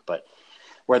 I think, but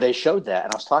where they showed that.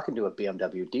 And I was talking to a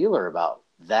BMW dealer about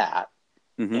that,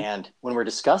 and when we're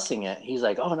discussing it, he's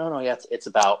like, "Oh no, yeah, it's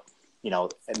about, you know,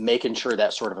 making sure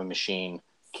that sort of a machine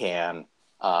can."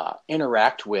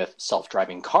 Interact with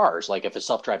self-driving cars. Like if a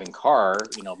self-driving car,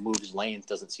 you know, moves lanes,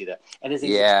 doesn't see that. And as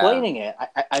he's explaining it,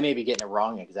 I may be getting it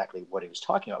wrong exactly what he was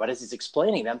talking about, but as he's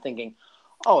explaining it, I'm thinking,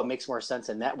 oh, it makes more sense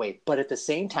in that way. But at the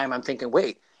same time, I'm thinking,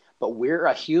 wait, but we're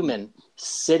a human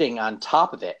sitting on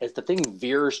top of it. As the thing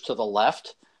veers to the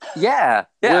left, Yeah.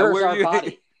 where's our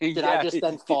body? Did Yeah. I just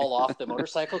then fall off the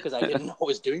motorcycle because I didn't know I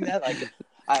was doing that? Like,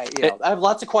 I have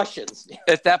lots of questions.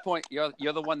 At that point,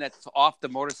 you're the one that's off the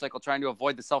motorcycle trying to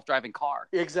avoid the self-driving car.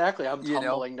 Exactly. I'm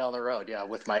tumbling down the road,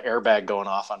 with my airbag going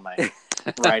off on my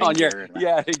riding gear.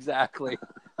 Yeah, exactly.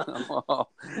 Oh,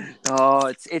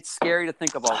 it's scary to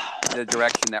think about the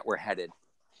direction that we're headed.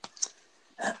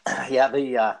 Yeah,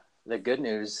 the good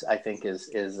news, I think,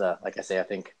 is like I say, I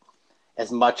think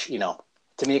as much,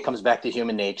 to me, it comes back to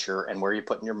human nature and where you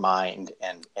put in your mind,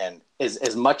 and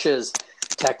as much as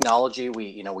technology,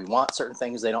 we want certain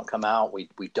things, they don't come out. We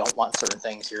don't want certain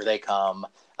things, here they come.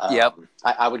 Yep.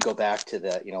 I would go back to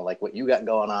the, like what you got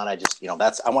going on. I just,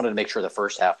 I wanted to make sure the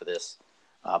first half of this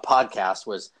podcast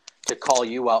was to call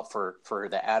you out for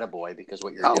the attaboy, because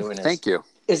what you're doing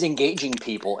is engaging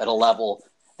people at a level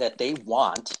that they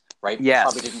want, right? Yes.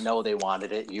 Probably didn't know they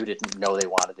wanted it. You didn't know they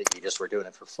wanted it. You just were doing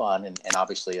it for fun. And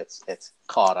obviously it's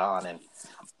caught on. And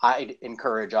I'd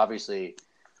encourage, obviously,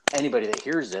 anybody that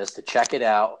hears this to check it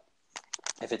out.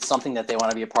 If it's something that they want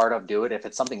to be a part of, do it. If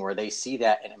it's something where they see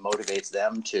that and it motivates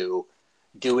them to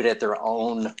do it at their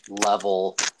own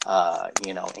level,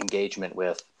 engagement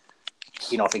with,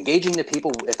 if engaging the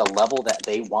people at the level that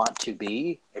they want to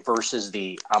be versus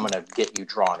I'm going to get you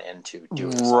drawn into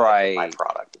doing something with my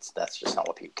product. That's just not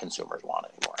what consumers want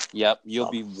anymore. Yep. You'll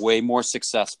be way more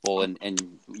successful and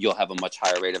you'll have a much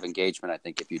higher rate of engagement, I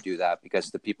think, if you do that,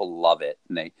 because the people love it.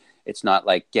 And it's not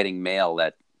like getting mail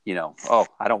that, oh,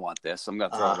 I don't want this, I'm going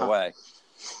to throw it away.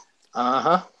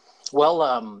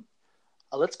 Well,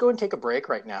 let's go and take a break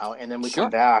right now. And then we come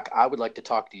back. I would like to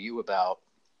talk to you about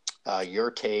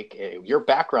your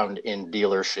background in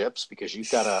dealerships, because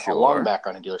you've got a long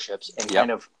background in dealerships, and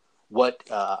kind of what,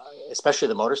 especially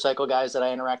the motorcycle guys that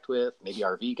I interact with, maybe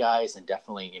RV guys, and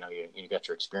definitely, you got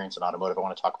your experience in automotive. I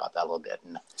want to talk about that a little bit.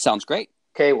 Sounds great.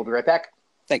 Okay, we'll be right back.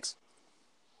 Thanks.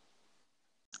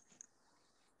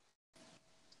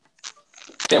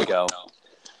 There we go.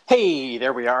 Hey,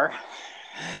 there we are.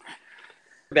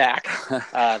 Back.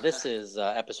 This is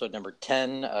episode number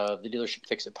 10 of the Dealership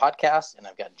Fix It podcast, and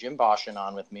I've got Jim Boschen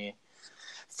on with me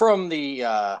from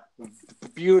the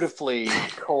beautifully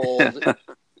cold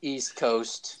East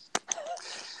Coast.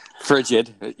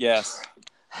 Frigid, yes.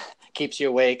 Keeps you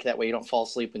awake. That way you don't fall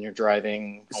asleep when you're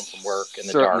driving home from work in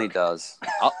the Certainly dark. Does.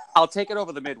 I'll take it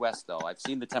over the Midwest, though. I've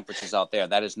seen the temperatures out there.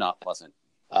 That is not pleasant.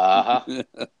 Uh-huh.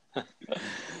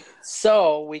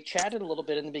 So we chatted a little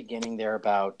bit in the beginning there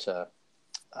about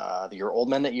your Old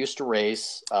Men That Used to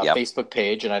Race Facebook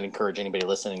page, and I'd encourage anybody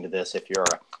listening to this, if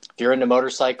you're into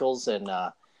motorcycles and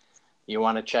you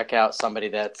want to check out somebody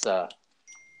that's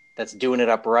doing it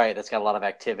upright, that's got a lot of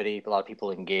activity, a lot of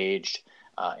people engaged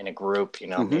in a group,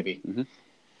 maybe. Mm-hmm.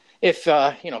 If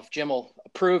Jim will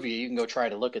approve you can go try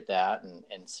to look at that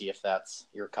and see if that's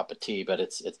your cup of tea. But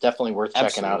it's definitely worth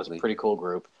checking out. It's a pretty cool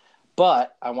group.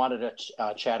 But I wanted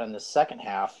to chat on the second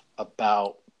half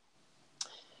about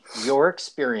your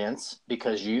experience,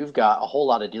 because you've got a whole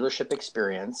lot of dealership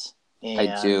experience.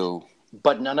 I do.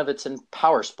 But none of it's in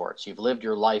power sports. You've lived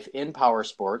your life in power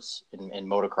sports, in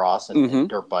motocross and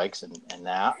dirt bikes and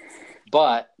that.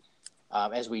 But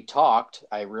as we talked,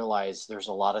 I realized there's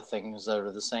a lot of things that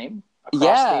are the same across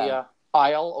the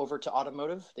aisle over to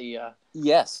automotive.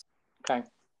 Yes. Okay.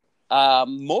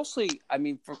 Mostly, I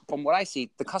mean, from what I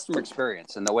see, the customer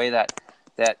experience and the way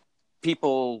that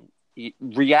people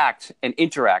react and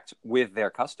interact with their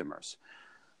customers.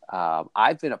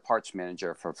 I've been a parts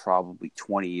manager for probably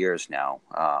 20 years now.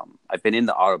 I've been in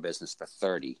the auto business for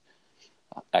 30.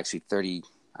 Actually, 30.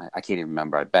 I can't even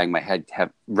remember. I banged my head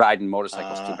riding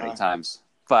motorcycles too many times.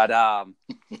 But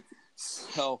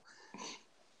so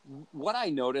what I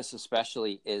notice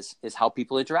especially is how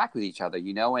people interact with each other,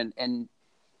 and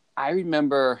I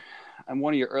remember on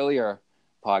one of your earlier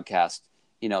podcasts,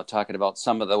 talking about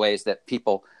some of the ways that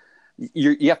people,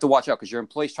 you have to watch out because your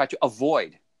employees try to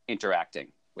avoid interacting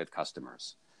with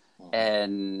customers.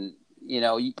 And,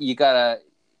 you gotta,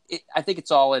 I think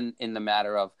it's all in the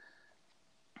matter of,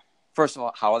 first of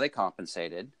all, how are they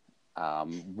compensated?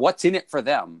 What's in it for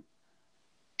them?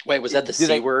 Wait, was that the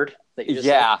C word that you just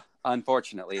said? Yeah,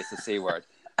 unfortunately, it's the C word.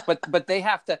 But they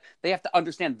have to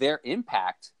understand their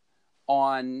impact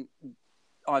on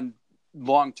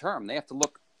long term. They have to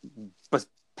look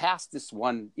past this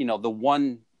one, the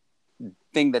one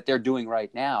thing that they're doing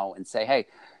right now, and say, hey,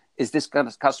 is this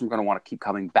customer going to want to keep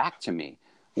coming back to me?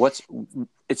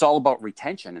 It's all about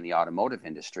retention in the automotive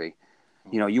industry.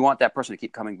 You know, you want that person to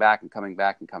keep coming back and coming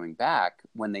back and coming back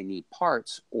when they need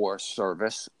parts or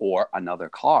service or another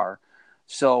car.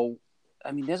 So,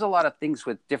 I mean, there's a lot of things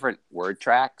with different word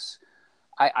tracks.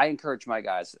 I encourage my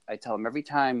guys. I tell them every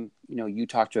time, you know, you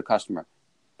talk to a customer,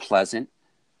 pleasant,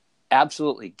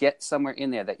 absolutely get somewhere in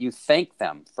there that you thank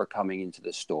them for coming into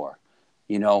the store.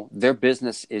 You know, their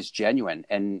business is genuine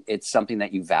and it's something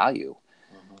that you value.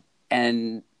 Mm-hmm.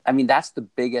 And I mean, that's the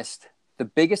biggest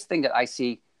thing that I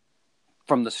see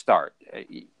from the start.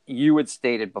 You had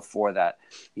stated before that,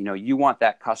 you know, you want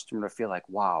that customer to feel like,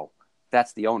 wow,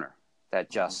 that's the owner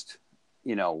that just,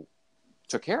 you know,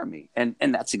 took care of me. And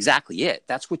that's exactly it.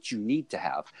 That's what you need to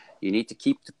have. You need to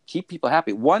keep people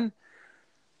happy. One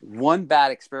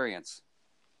bad experience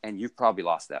and you've probably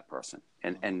lost that person.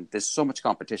 And there's so much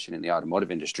competition in the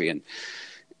automotive industry. And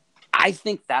I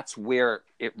think that's where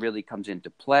it really comes into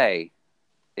play.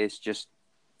 It's just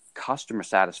customer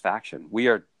satisfaction. We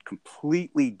are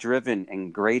completely driven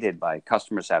and graded by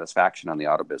customer satisfaction on the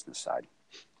auto business side.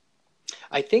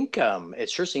 I think it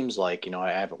sure seems like, you know,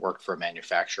 I haven't worked for a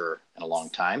manufacturer in a long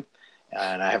time,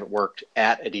 and I haven't worked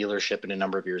at a dealership in a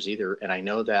number of years either. And I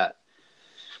know that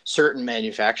certain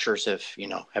manufacturers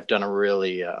have done a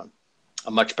really a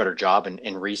much better job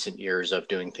in recent years of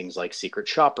doing things like secret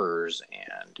shoppers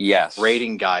and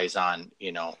rating guys on,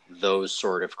 you know, those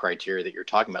sort of criteria that you're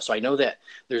talking about. So I know that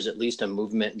there's at least a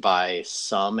movement by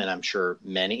some, and I'm sure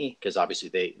many, because obviously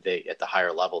they at the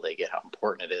higher level, they get how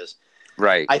important it is.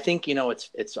 Right. I think, you know,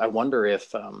 it's, I wonder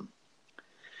if,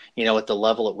 you know, at the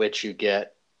level at which you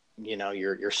get, you know,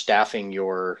 you're staffing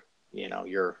your, you know,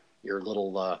 your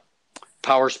little,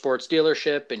 power sports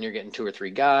dealership and you're getting 2 or 3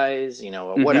 guys, you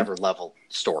know, whatever level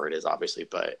store it is, obviously.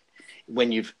 But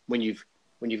when you've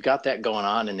got that going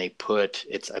on and they put,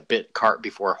 it's a bit cart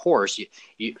before horse,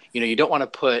 you know, you don't want to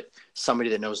put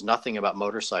somebody that knows nothing about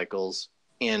motorcycles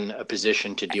in a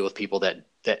position to deal with people that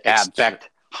expect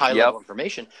high level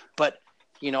information. But,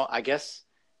 you know, I guess,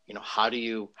 you know, how do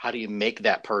you make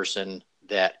that person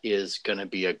that is going to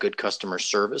be a good customer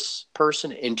service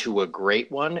person into a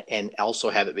great one, and also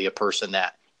have it be a person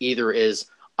that either is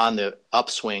on the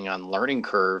upswing on learning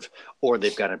curve, or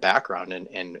they've got a background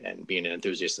and being an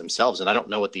enthusiast themselves. And I don't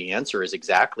know what the answer is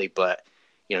exactly, but,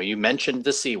 you know, you mentioned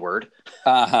the C word,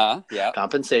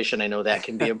 compensation. I know that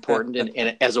can be important.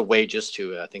 and as a way just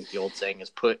to, I think the old saying is,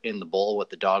 put in the bowl what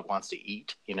the dog wants to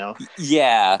eat, you know?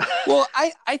 Yeah. Well,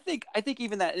 I think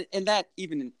even that, and that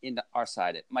even in our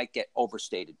side, it might get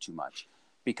overstated too much,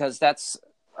 because that's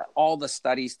all the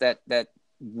studies that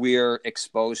we're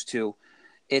exposed to.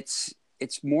 It's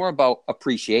more about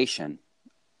appreciation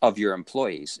of your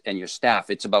employees and your staff.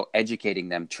 It's about educating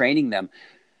them, training them.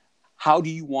 How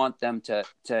do you want them to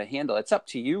handle? It's up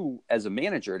to you as a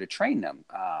manager to train them.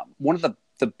 One of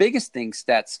the biggest things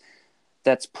that's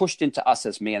pushed into us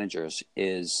as managers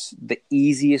is the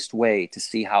easiest way to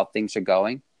see how things are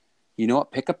going. You know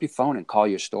what? Pick up your phone and call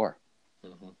your store.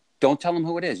 Mm-hmm. Don't tell them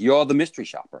who it is. You're the mystery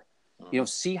shopper. Mm-hmm. You know,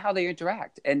 see how they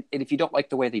interact. And if you don't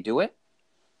like the way they do it,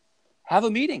 have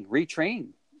a meeting, retrain,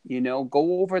 you know,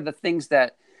 go over the things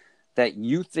that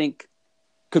you think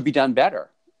could be done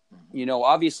better. You know,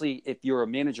 obviously, if you're a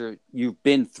manager, you've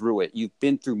been through it. You've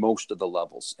been through most of the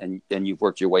levels, and you've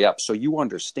worked your way up. So you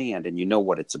understand and you know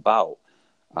what it's about.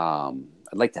 I'd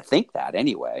like to think that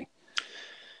anyway.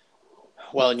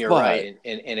 Well, and you're right.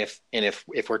 And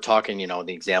if we're talking, you know,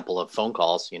 the example of phone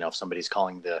calls, you know, if somebody's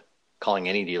calling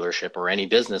any dealership or any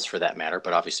business for that matter,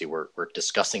 but obviously we're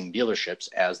discussing dealerships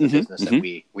as the business that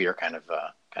we are kind of,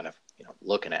 you know,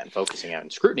 looking at and focusing on in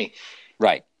scrutiny.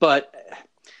 Right. But,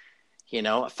 you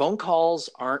know, phone calls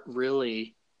aren't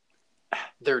really,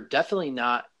 they're definitely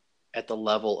not at the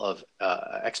level of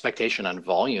expectation on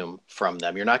volume from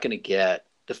them. You're not going to get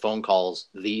the phone calls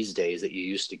these days that you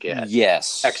used to get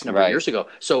X number of years ago.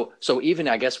 So even,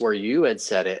 I guess, where you had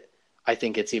said it, I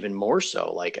think it's even more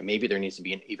so. Like, maybe there needs to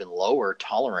be an even lower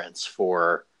tolerance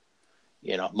for,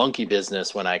 you know, monkey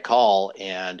business when I call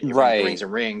and it rings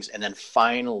and rings, and then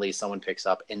finally someone picks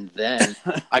up, and then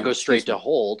I go straight to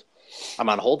hold. I'm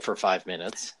on hold for 5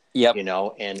 minutes. You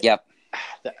know, and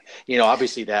you know,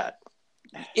 obviously that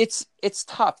it's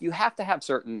tough. You have to have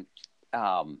certain,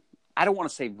 I don't want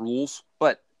to say rules,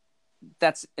 but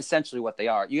that's essentially what they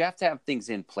are. You have to have things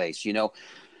in place. You know,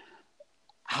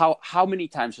 how many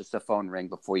times does the phone ring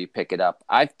before you pick it up?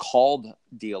 I've called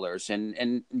dealers,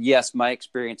 and yes, my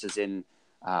experience is in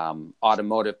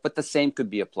automotive, but the same could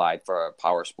be applied for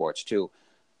power sports too.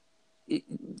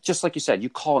 Just like you said, you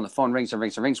call and the phone rings and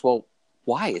rings and rings. Well,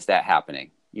 why is that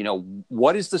happening? You know,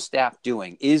 what is the staff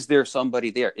doing? Is there somebody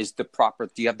there? Do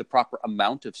you have the proper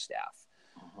amount of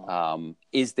staff?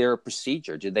 Is there a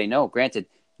procedure? Do they know? Granted,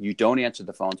 You don't answer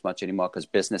the phones much anymore because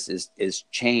business is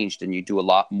changed, and you do a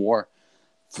lot more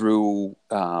through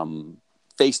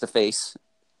face-to-face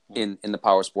in the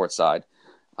power sports side,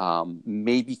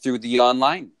 maybe through the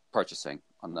online purchasing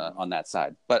on that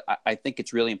side. But I think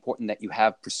it's really important that you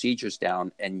have procedures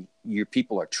down and your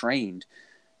people are trained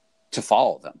to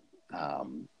follow them.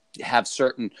 Have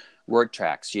certain word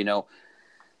tracks,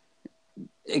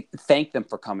 thank them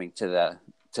for coming to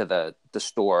the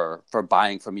store, for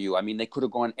buying from you. I mean, they could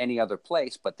have gone any other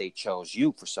place, but they chose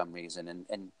you for some reason.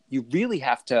 And you really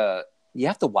have to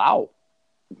wow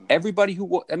everybody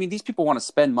these people want to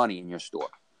spend money in your store.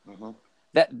 Mm-hmm.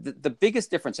 That the biggest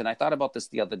difference, and I thought about this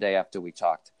the other day after we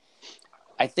talked,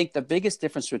 I think the biggest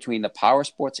difference between the power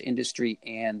sports industry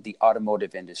and the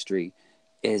automotive industry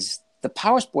is the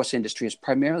power sports industry is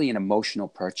primarily an emotional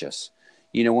purchase.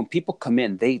 When people come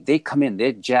in, they come in,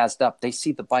 they're jazzed up. They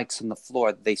see the bikes on the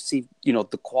floor. They see,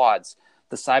 the quads,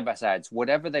 the side-by-sides,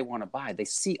 whatever they want to buy. They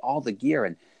see all the gear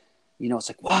and, it's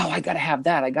like, wow, I got to have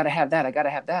that. I got to have that. I got to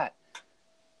have that.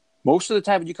 Most of the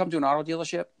time when you come to an auto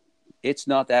dealership, it's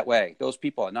not that way. Those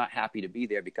people are not happy to be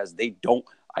there because I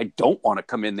don't want to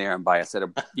come in there and buy a set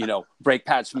of, brake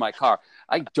pads for my car.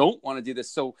 I don't want to do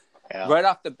this. So right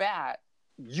off the bat,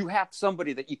 you have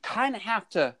somebody that you kind of have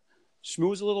to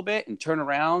schmooze a little bit and turn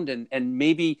around and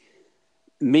maybe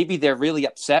they're really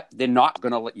upset. They're not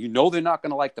going to they're not going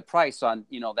to like the price on,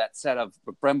 that set of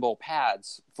Brembo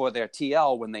pads for their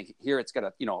TL when they hear it's got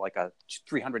a, like a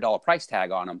 $300 price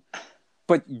tag on them.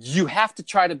 But you have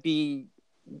to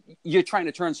you're trying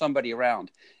to turn somebody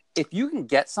around. If you can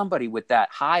get somebody with that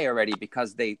high already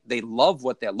because they love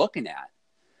what they're looking at,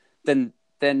 then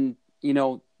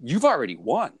you've already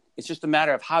won. It's just a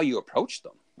matter of how you approach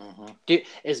them.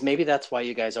 Mm-hmm. Maybe that's why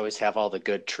you guys always have all the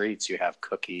good treats. You have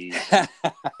cookies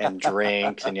and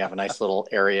drinks, and you have a nice little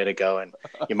area to go, and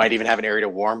you might even have an area to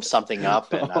warm something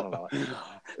up. And I don't know.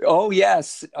 Oh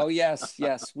yes.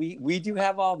 We do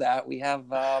have all that. We have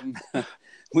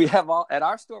we have all at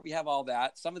our store. We have all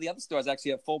that. Some of the other stores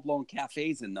actually have full blown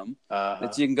cafes in them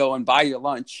that you can go and buy your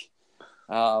lunch.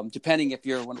 Depending if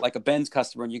you're like a Benz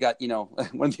customer and you got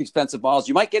one of the expensive models,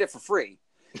 you might get it for free.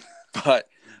 But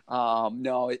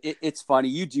no, it's funny.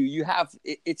 You have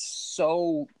it's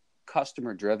so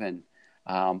customer driven.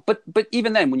 But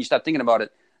even then, when you start thinking about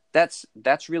it, that's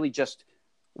really just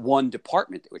one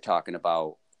department that we're talking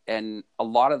about. And a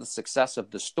lot of the success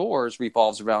of the stores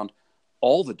revolves around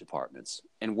all the departments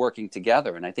and working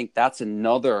together. And I think that's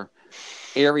another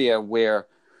area where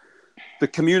the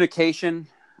communication,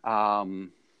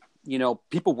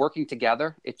 people working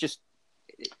together,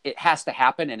 it has to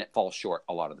happen, and it falls short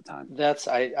a lot of the time.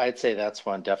 I'd say that's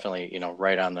one definitely,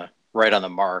 right on the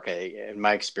mark. In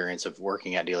my experience of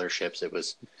working at dealerships, it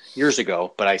was years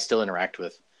ago, but I still interact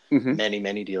with many,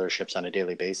 many dealerships on a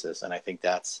daily basis. And I think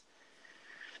that's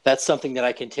something that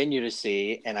I continue to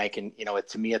see. And I can,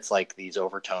 to me, it's like these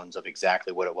overtones of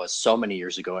exactly what it was so many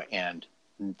years ago. And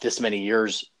this many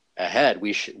years ahead,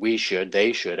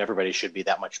 they should, everybody should be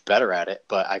that much better at it.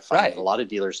 But I find that a lot of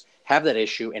dealers have that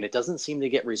issue, and it doesn't seem to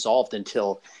get resolved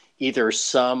until either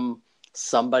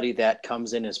somebody that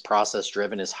comes in as process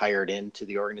driven is hired into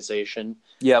the organization.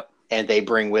 Yep. And they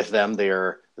bring with them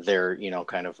their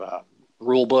kind of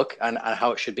rule book on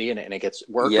how it should be, and it gets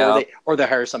worked. Yep. Or they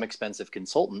hire some expensive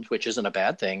consultant, which isn't a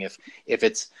bad thing if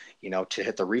it's to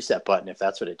hit the reset button, if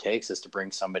that's what it takes, is to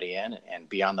bring somebody in and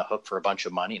be on the hook for a bunch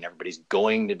of money, and everybody's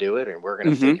going to do it, and we're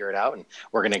going to figure it out, and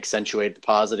we're going to accentuate the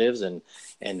positives and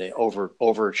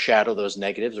overshadow those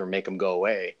negatives or make them go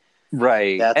away.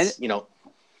 Right. That's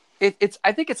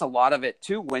I think it's a lot of it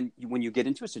too. When you get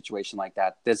into a situation like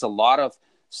that, there's a lot of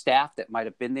staff that might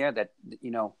have been there that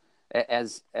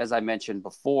as I mentioned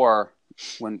before,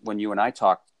 when you and I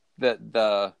talked,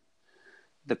 the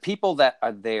people that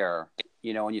are there,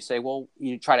 and you say, well,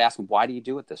 you try to ask them, why do you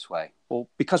do it this way? Well,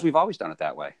 because we've always done it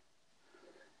that way,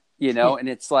 and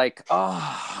it's like,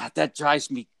 oh, that drives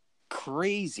me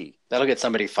crazy. That'll get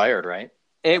somebody fired, right?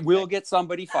 It will get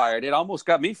somebody fired. It almost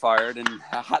got me fired, and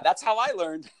that's how I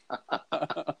learned.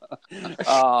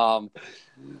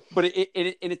 But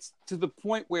it's to the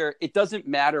point where it doesn't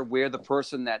matter where the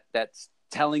person that's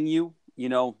telling you,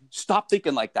 stop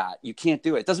thinking like that. You can't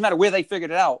do it. It doesn't matter where they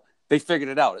figured it out. They figured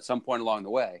it out at some point along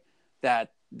the way.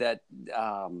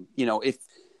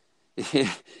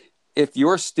 If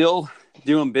you're still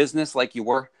doing business like you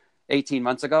were 18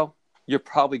 months ago, you're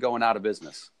probably going out of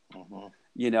business. Mm-hmm.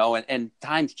 And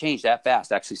times change that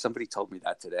fast. Actually, somebody told me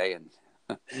that today, and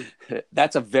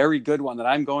that's a very good one that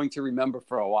I'm going to remember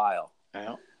for a while.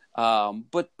 Yeah.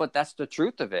 But that's the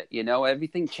truth of it.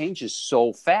 Everything changes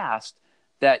so fast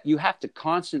that you have to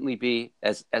constantly be,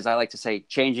 as I like to say,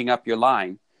 changing up your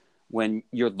line, when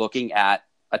you're looking at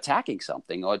attacking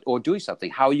something or doing something.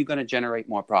 How are you going to generate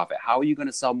more profit? How are you going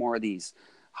to sell more of these?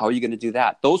 How are you going to do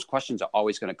that? Those questions are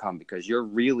always going to come because you're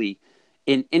really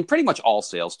in pretty much all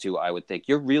sales too, I would think.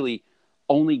 You're really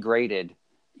only graded,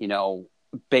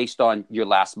 based on your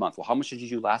last month. Well, how much did you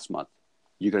do last month?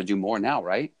 You're going to do more now,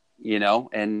 right?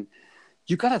 And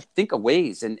you got to think of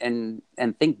ways and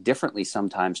think differently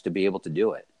sometimes to be able to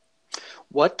do it.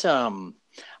 What I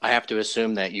have to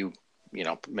assume that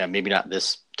maybe not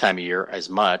this time of year as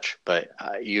much, but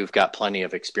you've got plenty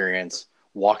of experience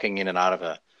walking in and out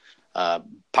of a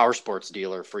power sports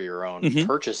dealer for your own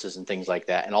purchases and things like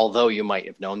that. And although you might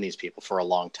have known these people for a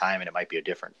long time and it might be a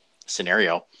different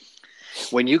scenario,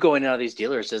 when you go in and out of these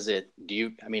dealers, do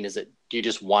you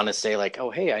just want to say like, oh,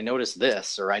 hey, I noticed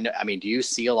this, or do you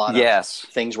see a lot of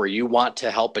things where you want to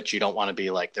help, but you don't want to be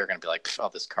like, they're going to be like, oh,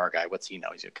 this car guy, what's he know?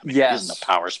 He's going to come in. He doesn't know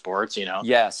power sports,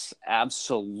 Yes,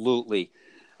 absolutely.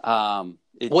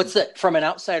 What's that from an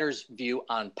outsider's view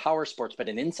on power sports, but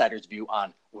an insider's view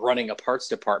on running a parts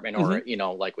department or,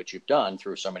 like what you've done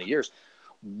through so many years?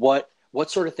 What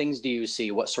sort of things do you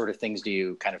see? What sort of things do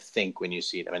you kind of think when you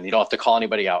see them? And you don't have to call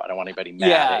anybody out. I don't want anybody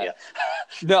mad at you.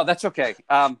 No, that's okay.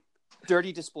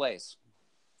 Dirty displays.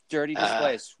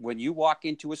 When you walk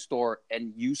into a store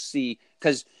and you see,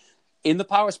 because in the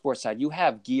power sports side, you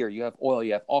have gear, you have oil,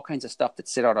 you have all kinds of stuff that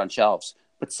sit out on shelves.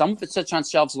 But some of it sits on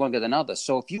shelves longer than others.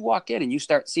 So if you walk in and you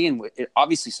start seeing it,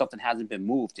 obviously something hasn't been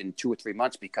moved in 2 or 3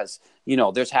 months because,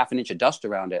 there's half an inch of dust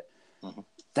around it.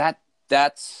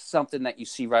 That's something that you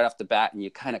see right off the bat and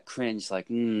you kind of cringe like,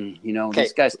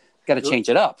 these guys got to change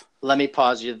it up. Let me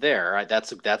pause you there. Right?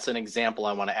 That's an example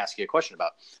I want to ask you a question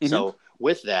about. So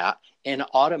with that, in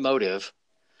automotive,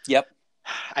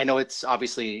 I know it's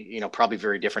obviously, probably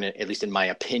very different, at least in my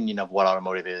opinion of what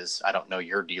automotive is. I don't know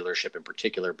your dealership in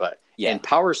particular, but in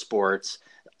power sports,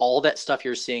 all that stuff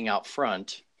you're seeing out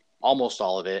front, almost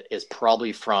all of it is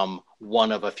probably from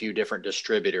one of a few different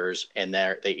distributors, and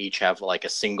they each have like a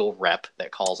single rep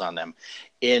that calls on them.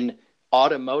 In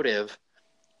automotive,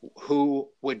 who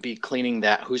would be cleaning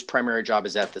that? Whose primary job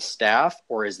is that? The staff,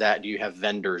 or do you have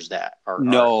vendors that are?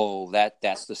 No,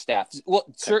 that's the staff. Well,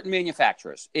 certain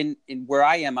manufacturers. In where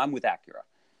I am, I'm with Acura.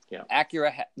 Yeah,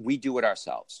 Acura, we do it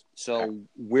ourselves, so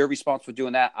we're responsible for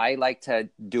doing that. I like to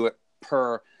do it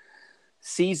per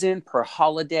season, per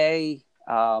holiday.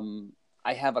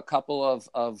 I have a couple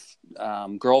of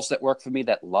girls that work for me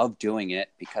that love doing it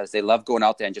because they love going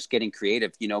out there and just getting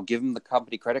creative. Give them the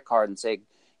company credit card and say,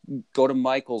 go to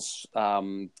Michael's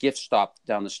gift shop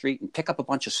down the street and pick up a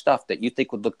bunch of stuff that you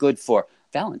think would look good for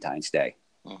Valentine's Day.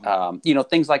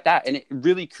 Things like that. And it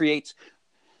really creates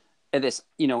this,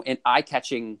 an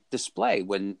eye-catching display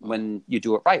when you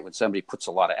do it right, when somebody puts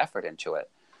a lot of effort into it.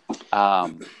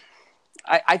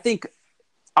 I think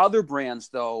other brands,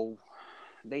 though,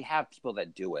 they have people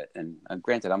that do it. And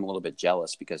granted, I'm a little bit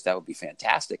jealous because that would be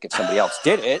fantastic if somebody else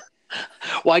did it.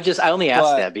 Well, I only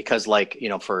asked that because I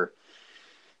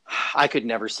could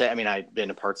never say, I've been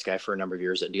a parts guy for a number of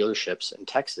years at dealerships in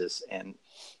Texas. And,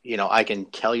 I can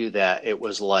tell you that it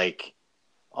was like,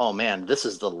 oh man, this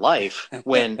is the life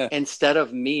when instead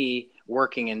of me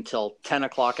working until 10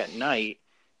 o'clock at night,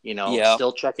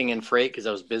 still checking in freight because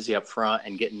I was busy up front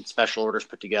and getting special orders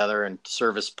put together and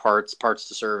service parts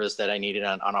to service that I needed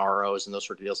on ROs and those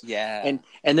sort of deals. Yeah.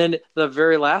 And then the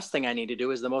very last thing I need to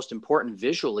do is the most important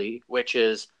visually, which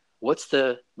is what's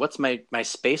my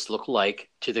space look like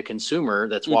to the consumer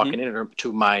that's walking in or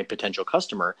to my potential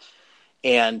customer.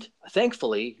 And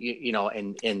thankfully,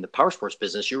 in the power sports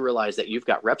business, you realize that you've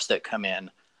got reps that come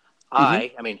in.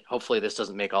 Hopefully this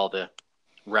doesn't make all the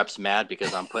reps mad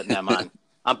because I'm putting them on.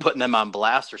 I'm putting them on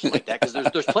blast or something like that because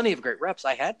there's plenty of great reps.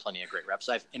 I had plenty of great reps.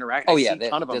 I've interacted. Oh yeah, a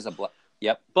ton of them.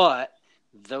 Yep. But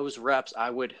those reps,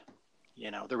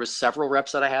 there was several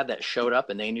reps that I had that showed up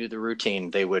and they knew the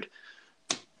routine. They would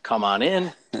come on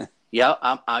in.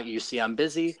 You see, I'm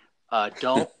busy.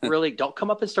 Don't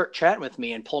come up and start chatting with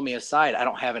me and pull me aside. I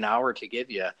don't have an hour to give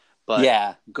you,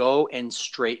 but go and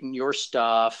straighten your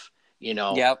stuff.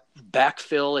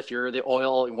 Backfill if you're the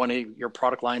oil. One of your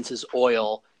product lines is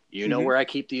oil. Where I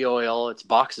keep the oil. It's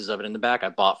boxes of it in the back I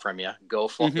bought from you. Go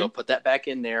put that back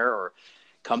in there or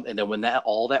come. And then when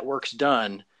all that work's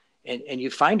done, and you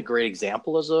find great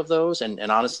examples of those. And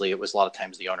honestly, it was a lot of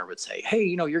times the owner would say, hey,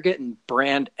 you're getting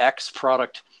brand X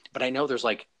product, but I know there's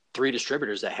like 3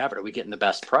 distributors that have it. Are we getting the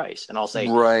best price? And I'll say,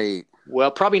 right.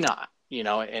 Well, probably not,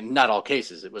 and not all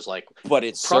cases. It was like, but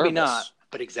it's probably service. Not,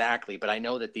 but exactly. But I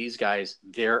know that these guys,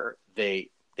 they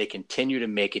continue to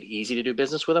make it easy to do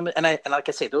business with them. And like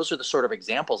I say, those are the sort of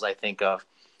examples I think of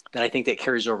then I think that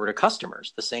carries over to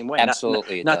customers the same way.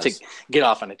 Absolutely. Not to get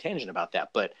off on a tangent about that,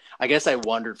 but I guess I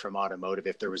wondered from automotive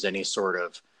if there was any sort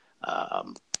of,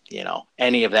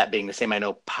 any of that being the same. I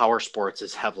know power sports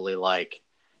is heavily like,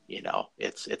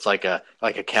 it's like a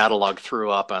catalog threw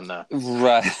up on the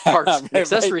parts and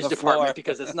accessories department,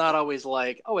 because it's not always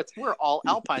like, we're all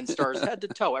Alpine stars head to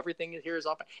toe. Everything here is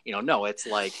Alpine. No, it's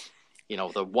like,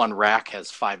 the one rack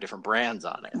has 5 different brands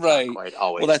on it. It's right. Not quite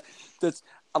always. Well, that's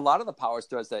a lot of the power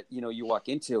stores that, you walk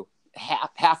into,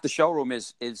 half the showroom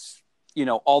is,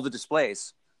 all the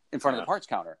displays in front of the parts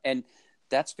counter. And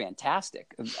that's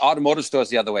fantastic. Automotive stores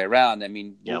the other way around. I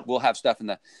mean, we'll have stuff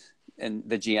and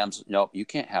the GMs, no, you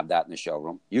can't have that in the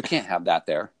showroom. You can't have that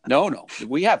there. No,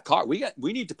 we have car. We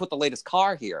need to put the latest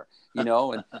car here, and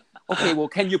okay, well,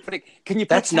 can you put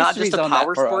that's not just a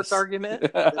power sports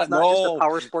argument. That's not just a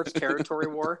power sports territory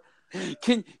war.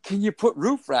 Can you put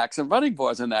roof racks and running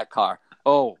boards in that car?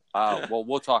 Oh, well,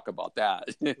 we'll talk about that.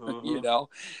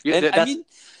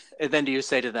 And then do you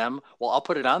say to them, well, I'll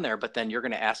put it on there, but then you're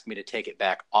going to ask me to take it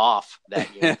back off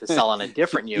that unit to sell on a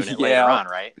different unit later on,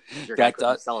 right? You're going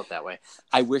to sell it that way.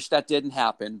 I wish that didn't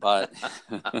happen, but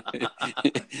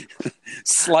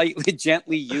slightly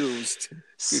gently used.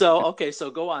 So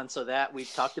go on. So that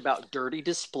we've talked about dirty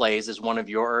displays as one of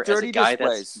your, as a guy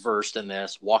that's versed in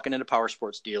this, walking into power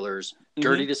sports dealers,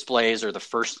 dirty displays are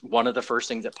one of the first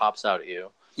things that pops out at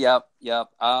you. Yep.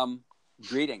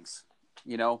 Greetings.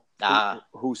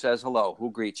 Who says hello? Who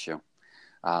greets you?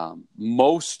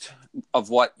 Most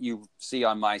of what you see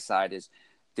on my side is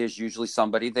there's usually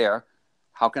somebody there.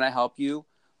 How can I help you?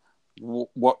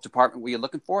 What department were you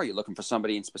looking for? Are you looking for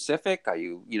somebody in specific? Are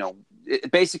you,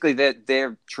 basically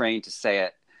they're trained to say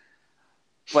it.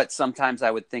 But sometimes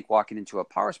I would think walking into a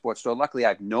power sports store, luckily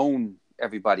I've known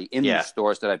everybody in the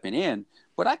stores that I've been in,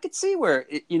 but I could see where,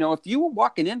 if you were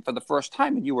walking in for the first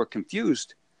time and you were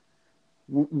confused,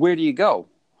 where do you go?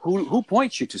 Who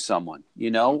points you to someone,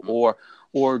 or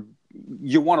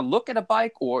you want to look at a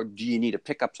bike, or do you need to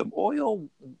pick up some oil?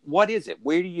 What is it?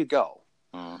 Where do you go?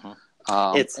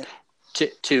 It's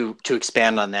to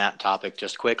expand on that topic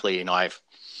just quickly.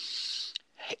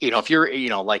 If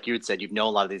you're, like you had said, you've known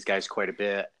a lot of these guys quite a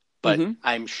bit, but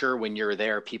I'm sure when you're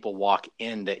there, people walk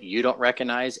in that you don't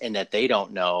recognize and that they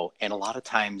don't know. And a lot of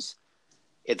times,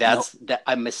 that's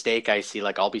a mistake I see.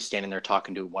 Like I'll be standing there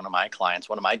talking to one of my clients,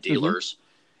 one of my dealers,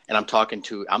 and I'm talking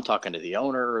to the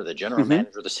owner or the general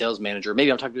manager, or the sales manager.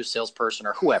 Maybe I'm talking to a salesperson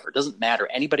or whoever. It doesn't matter.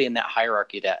 Anybody in that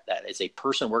hierarchy that is a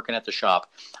person working at the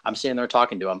shop. I'm standing there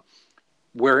talking to them.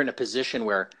 We're in a position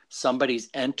where somebody's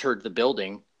entered the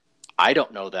building. I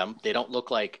don't know them. They don't look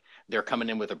like they're coming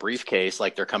in with a briefcase,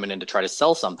 like they're coming in to try to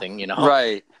sell something,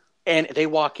 Right. And they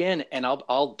walk in, and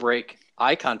I'll break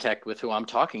eye contact with who I'm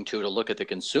talking to look at the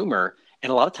consumer.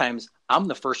 And a lot of times I'm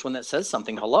the first one that says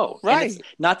something hello. Right. And it's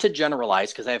not to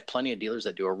generalize, because I have plenty of dealers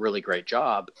that do a really great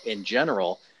job in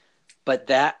general. But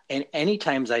and any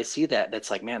times I see that,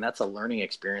 that's like, man, that's a learning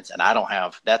experience. And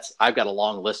I've got a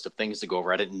long list of things to go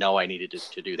over. I didn't know I needed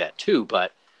to do that too.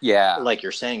 But like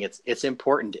you're saying, it's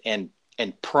important and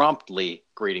promptly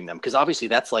greeting them. Because obviously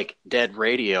that's like dead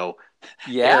radio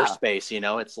airspace,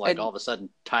 it's like all of a sudden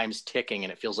time's ticking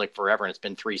and it feels like forever, and it's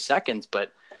been 3 seconds,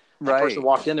 but the person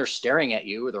walked in, they're staring at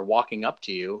you, or they're walking up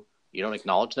to you, you don't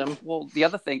acknowledge them. Well, the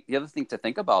other thing to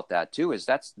think about that too is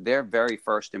that's their very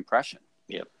first impression.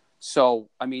 Yep. So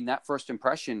I mean, that first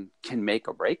impression can make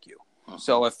or break you.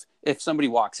 So if somebody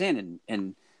walks in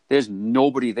and there's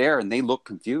nobody there and they look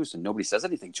confused and nobody says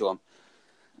anything to them,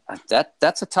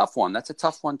 that's a tough one. That's a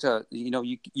tough one to,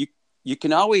 you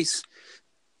can always,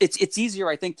 it's easier,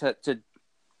 I think, to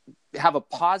have a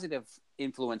positive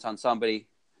influence on somebody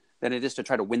than it is to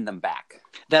try to win them back.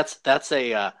 That's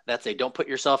a don't put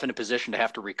yourself in a position to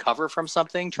have to recover from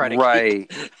something. Try to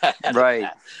right.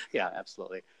 Yeah,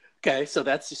 absolutely. Okay, so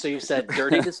you said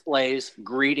dirty displays,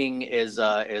 greeting is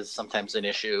sometimes an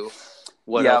issue.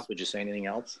 What else would you say? Anything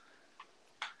else?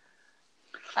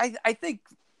 I think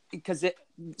because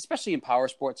especially in power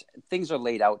sports, things are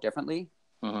laid out differently.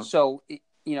 So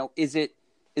is it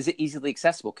easily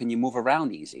accessible? Can you move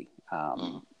around easy?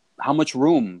 How much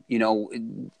room?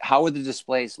 How do the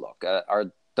displays look?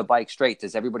 Are the bikes straight?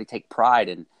 Does everybody take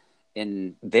pride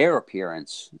in their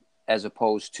appearance as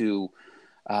opposed to,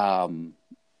 is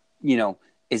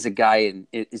there a guy in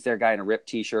a ripped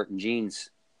t-shirt and jeans,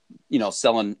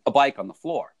 selling a bike on the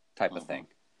floor type of thing?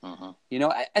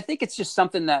 I think it's just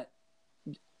something that,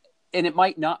 and it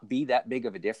might not be that big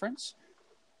of a difference,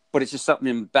 but it's just something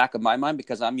in the back of my mind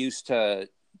because I'm used to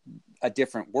a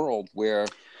different world where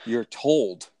you're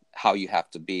told how you have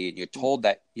to be, and you're told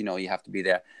that, you have to be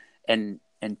there. And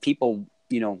people,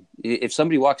 if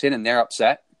somebody walks in and they're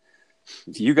upset,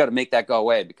 You got to make that go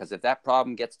away, because if that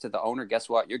problem gets to the owner, guess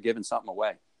what? You're giving something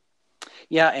away.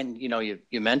 Yeah. And, you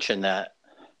mentioned that,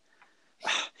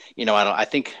 I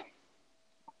think,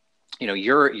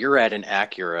 you're at an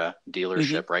Acura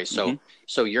dealership, right?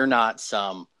 So you're not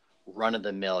some run of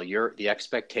the mill. The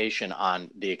expectation on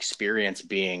the experience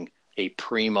being a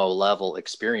primo level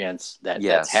experience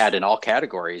that's had in all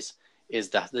categories is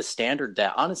the standard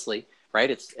that, honestly, right?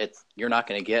 It's you're not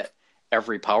going to get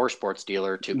every power sports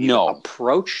dealer to even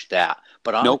approach that,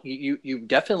 but you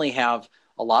definitely have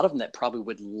a lot of them that probably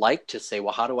would like to say,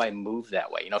 well, how do I move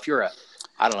that way? If you're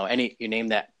I don't know, you name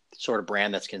that sort of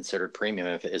brand that's considered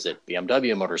premium. Is it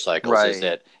BMW motorcycles?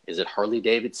 Right. Is it Harley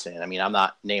Davidson? I mean, I'm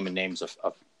not naming names of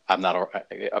I'm not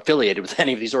affiliated with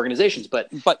any of these organizations, but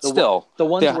still the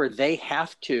ones where they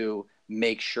have to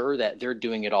make sure that they're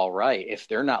doing it all right. If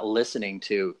they're not listening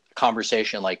to a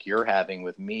conversation like you're having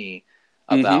with me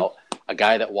about a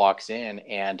guy that walks in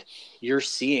and you're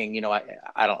seeing,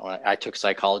 I don't know, I took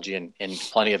psychology and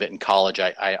plenty of it in college.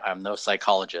 I'm no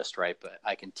psychologist, right? But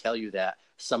I can tell you that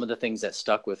some of the things that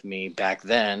stuck with me back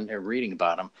then, reading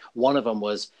about them, one of them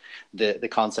was the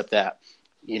concept that,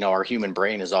 our human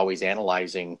brain is always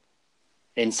analyzing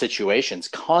in situations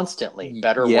constantly,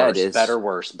 better, worse, better,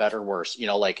 worse, better, worse,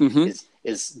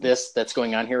 is this that's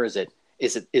going on here? Is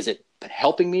it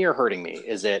helping me or hurting me?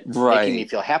 Is it making me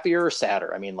feel happier or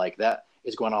sadder? I mean, like, that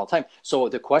is going on all the time. So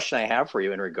the question I have for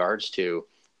you in regards to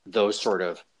those sort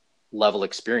of level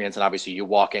experience, and obviously you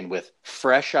walk in with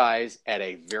fresh eyes at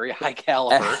a very high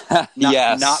caliber,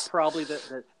 not probably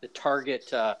the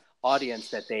target audience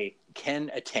that they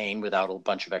can attain without a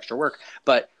bunch of extra work,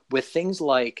 but with things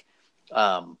like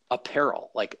apparel,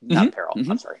 like not apparel,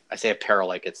 I'm sorry, I say apparel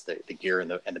like it's the gear in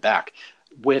the back,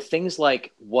 with things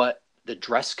like what the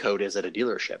dress code is at a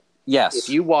dealership. Yes. If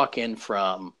you walk in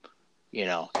from,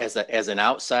 as an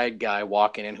outside guy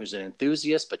walking in who's an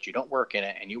enthusiast, but you don't work in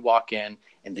it, and you walk in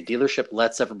and the dealership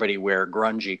lets everybody wear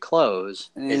grungy clothes,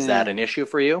 is that an issue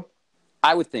for you?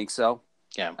 I would think so.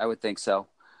 Yeah. I would think so.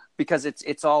 Because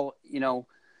it's all,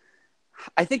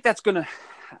 I think it's gonna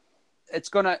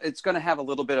have a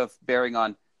little bit of bearing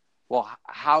on, well,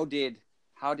 how did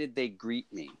they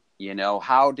greet me?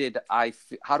 How do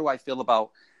I feel about,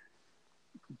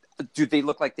 do they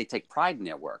look like they take pride in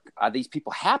their work? Are these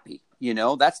people happy?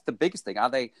 That's the biggest thing. Are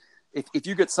they, if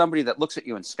you get somebody that looks at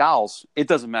you and scowls, it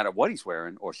doesn't matter what he's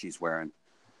wearing or she's wearing.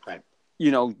 Right.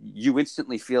 You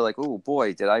instantly feel like, oh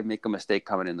boy, did I make a mistake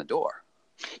coming in the door?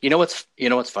 What's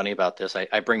funny about this?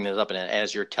 I bring this up, and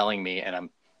as you're telling me, and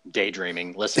I'm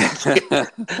daydreaming listening,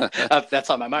 that's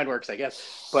how my mind works, I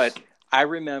guess. But I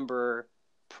remember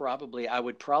I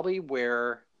would probably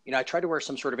wear, I tried to wear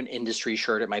some sort of an industry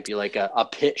shirt. It might be like a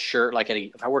pit shirt, like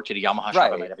if I worked at a Yamaha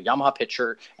shop, I might have a Yamaha pit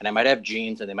shirt, and I might have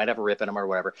jeans, and they might have a rip in them or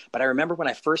whatever. But I remember when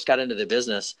I first got into the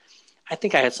business, I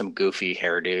think I had some goofy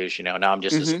hairdos. Now I'm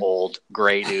just this old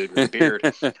gray dude with a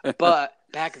beard. But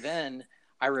back then,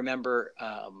 I remember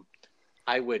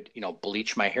I would,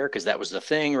 bleach my hair because that was the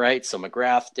thing, right? So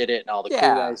McGrath did it, and all the cool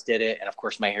guys did it, and of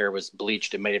course my hair was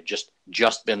bleached. It may have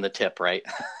just been the tip, right?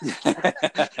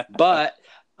 But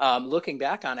looking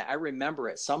back on it, I remember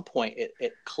at some point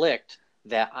it clicked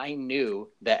that I knew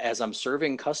that as I'm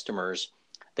serving customers,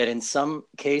 that in some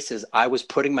cases I was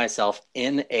putting myself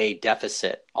in a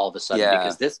deficit all of a sudden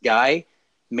because this guy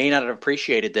may not have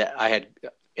appreciated that I had,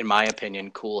 in my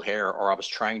opinion, cool hair, or I was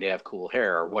trying to have cool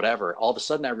hair or whatever. All of a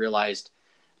sudden I realized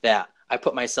that I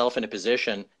put myself in a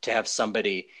position to have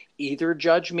somebody either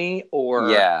judge me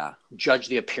or judge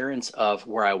the appearance of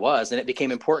where I was. And it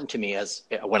became important to me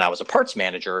when I was a parts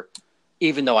manager,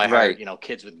 even though I hired,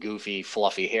 kids with goofy,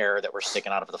 fluffy hair that were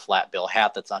sticking out of the flat bill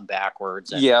hat that's on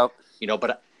backwards. And,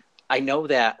 but I know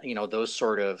that, those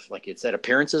sort of, like you said,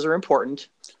 appearances are important.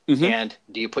 And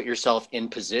do you put yourself in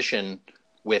position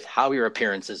with how your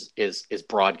appearance is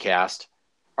broadcast?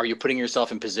 Are you putting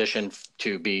yourself in position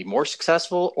to be more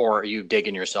successful, or are you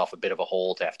digging yourself a bit of a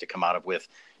hole to have to come out of with?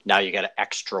 Now you got to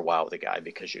extra wow the guy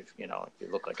because you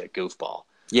look like a goofball.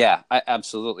 Yeah,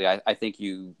 absolutely. I think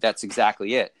that's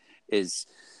exactly it. Is,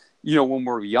 when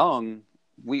we're young,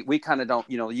 we kind of don't,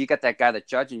 you get that guy that's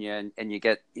judging you, and you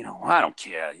get, I don't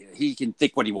care. He can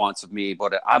think what he wants of me,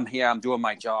 but I'm here, I'm doing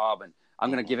my job, and I'm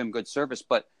going to give him good service.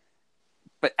 But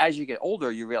as you get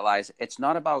older, you realize it's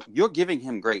not about, you're giving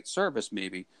him great service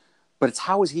maybe, but it's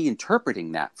how is he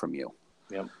interpreting that from you?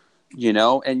 Yep.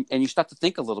 And you start to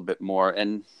think a little bit more.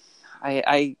 And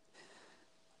I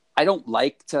don't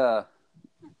like to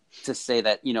say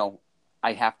that,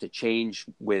 I have to change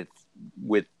with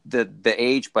the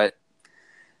age, but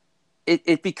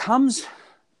it becomes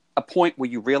a point where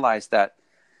you realize that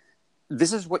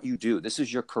this is what you do. This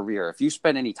is your career. If you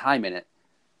spend any time in it,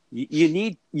 you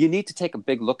need to take a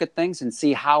big look at things and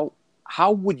see how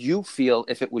would you feel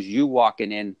if it was you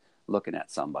walking in looking at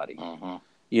somebody. Mm-hmm.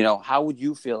 You know, how would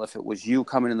you feel if it was you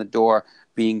coming in the door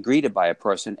being greeted by a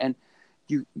person? And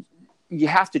you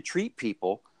have to treat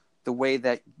people the way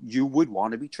that you would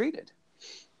want to be treated.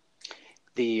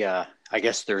 I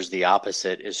guess there's the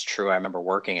opposite is true. I remember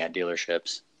working at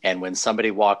dealerships, and when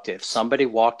somebody walked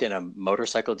in a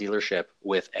motorcycle dealership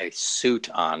with a suit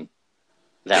on,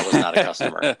 that was not a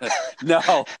customer.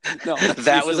 No,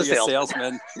 that was a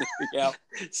salesman. Yeah.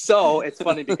 So it's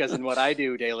funny because in what I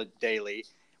do daily,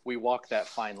 we walk that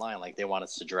fine line. Like they want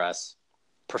us to dress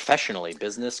professionally,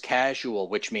 business casual,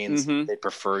 which means they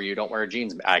prefer you don't wear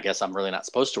jeans. I guess I'm really not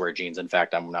supposed to wear jeans. In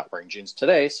fact, I'm not wearing jeans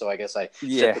today. So I guess I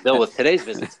fit the bill with today's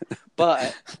visits.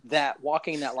 But that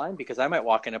walking that line, because I might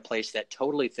walk in a place that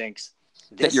totally thinks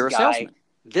that you're a salesman.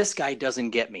 This guy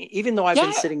doesn't get me, even though I've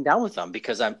been sitting down with them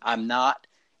because I'm not,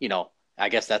 you know, I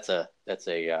guess that's a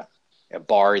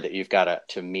bar that you've got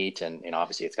to meet. And, you know,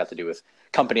 obviously it's got to do with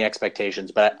company expectations,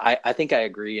 but I think I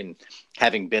agree. And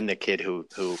having been the kid who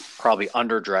probably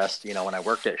underdressed, you know, when I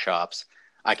worked at shops,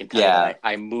 I can tell you that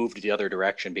I moved the other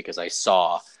direction because I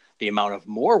saw the amount of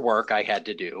more work I had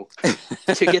to do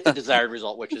to get the desired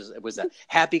result, which was a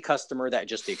happy customer that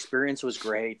just the experience was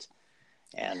great.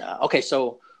 And okay,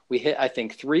 so we hit, I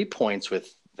think, 3 points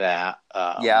with that.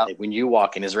 When you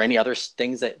walk in, is there any other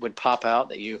things that would pop out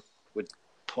that you would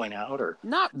point out, or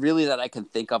not really that I can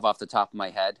think of off the top of my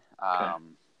head? Okay.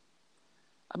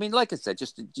 I mean, like I said,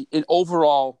 just in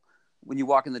overall, when you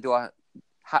walk in the door,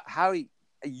 how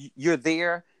you're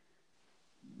there,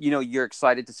 you know, you're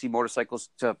excited to see motorcycles,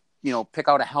 to, you know, pick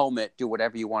out a helmet, do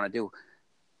whatever you want to do.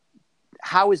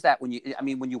 How is that when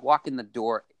you walk in the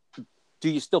door, do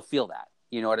you still feel that?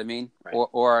 You know what I mean? Right.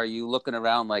 Or are you looking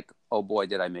around like, oh boy,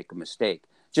 did I make a mistake?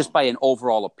 Just by an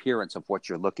overall appearance of what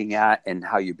you're looking at and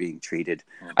how you're being treated.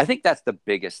 Mm-hmm. I think that's the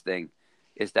biggest thing,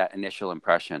 is that initial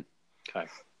impression. Okay.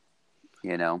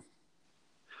 You know?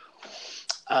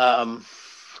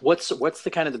 What's the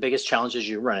kind of the biggest challenges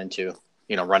you run into,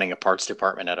 you know, running a parts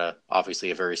department at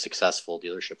obviously a very successful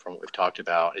dealership from what we've talked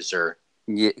about? Is there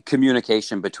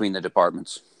communication between the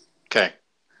departments? Okay.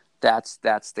 That's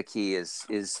the key is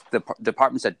the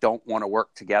departments that don't want to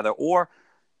work together, or,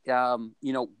 you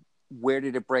know, where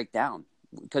did it break down?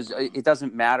 Because it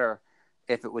doesn't matter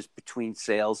if it was between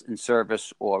sales and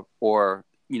service, or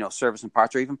you know, service and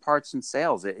parts, or even parts and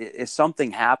sales. If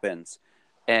something happens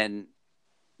and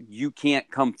you can't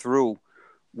come through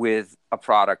with a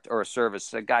product or a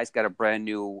service, a guy's got a brand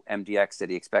new MDX that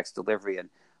he expects delivery, and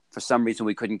for some reason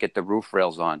we couldn't get the roof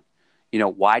rails on. You know,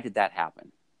 why did that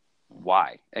happen?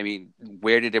 Why? I mean,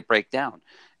 where did it break down?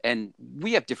 And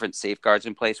we have different safeguards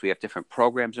in place. We have different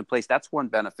programs in place. That's one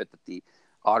benefit that the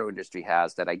auto industry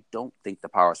has that I don't think the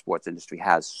power sports industry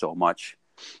has so much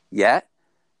yet,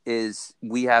 is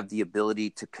we have the ability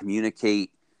to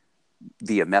communicate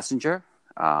via messenger,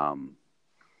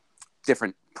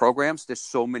 different programs. There's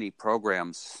so many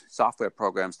programs, software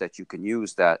programs that you can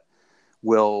use that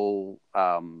will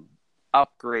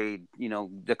upgrade, you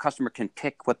know, the customer can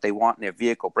pick what they want in their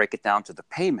vehicle, break it down to the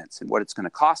payments and what it's going to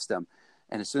cost them.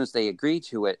 And as soon as they agree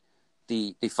to it,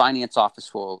 the finance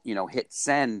office will, you know, hit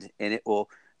send, and it will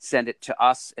send it to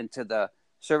us and to the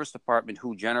service department,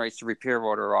 who generates the repair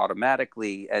order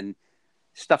automatically, and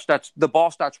the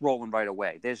ball starts rolling right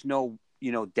away. There's no,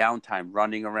 you know, downtime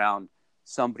running around.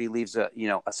 Somebody leaves a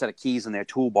set of keys in their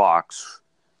toolbox.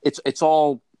 It's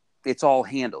all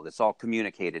handled. It's all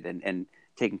communicated and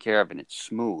taken care of, and it's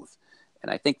smooth.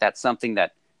 And I think that's something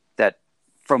that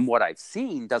from what I've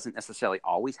seen doesn't necessarily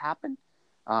always happen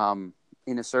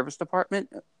in a service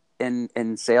department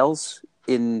and sales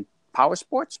in power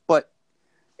sports, but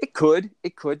it could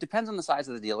depends on the size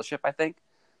of the dealership, I think.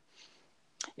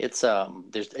 It's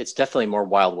definitely more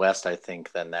Wild West, I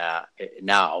think, than that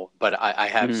now. But I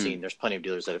have seen, there's plenty of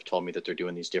dealers that have told me that they're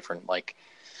doing these different, like,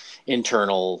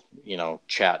 internal, you know,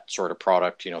 chat sort of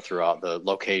product, you know, throughout the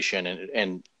location,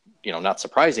 and you know, not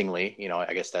surprisingly, you know,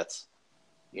 I guess that's,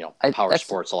 you know, power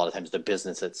sports, a lot of times the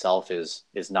business itself is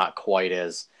not quite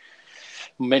as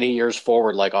many years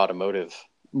forward like automotive,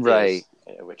 right?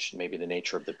 Which may be the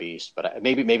nature of the beast. But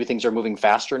maybe things are moving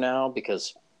faster now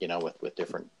because, you know, with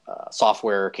different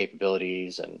software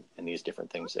capabilities and these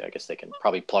different things, I guess they can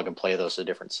probably plug and play those to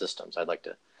different systems. I'd like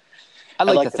to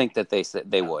think that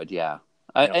they would, yeah.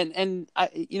 And I,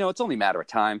 you know, it's only a matter of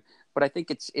time, but I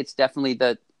think it's definitely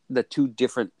the two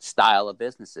different style of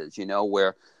businesses, you know,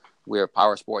 where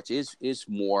power sports is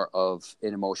more of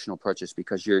an emotional purchase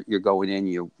because you're going in,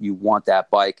 you want that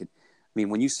bike. And mean,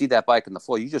 when you see that bike on the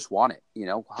floor, you just want it. You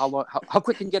know, how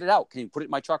quick can you get it out? Can you put it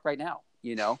in my truck right now?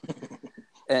 You know,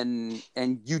 and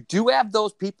you do have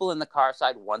those people in the car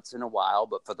side once in a while,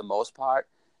 but for the most part,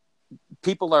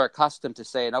 people are accustomed to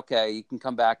saying, okay, you can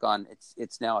come back on,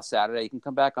 it's now a Saturday, you can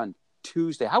come back on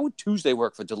Tuesday. How would Tuesday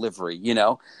work for delivery? You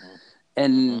know,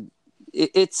 and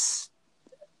it's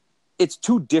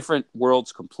two different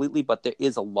worlds completely, but there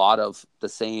is a lot of the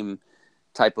same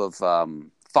type of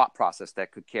thought process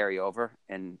that could carry over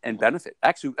and benefit.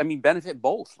 Actually, I mean, benefit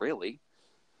both, really.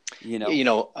 You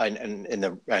know, and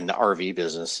the RV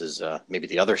business is maybe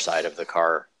the other side of the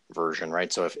car version,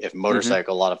 right? So if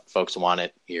motorcycle, a lot of folks want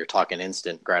it, you're talking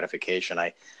instant gratification.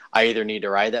 I either need to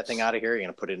ride that thing out of here, you're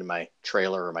going to put it in my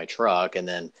trailer or my truck, and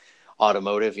then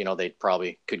automotive, they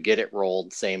probably could get it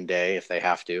rolled same day if they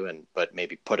have to, but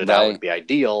maybe put it out would be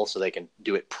ideal so they can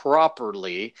do it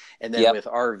properly. And then with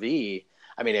RV,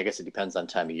 I mean, I guess it depends on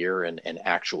time of year and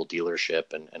actual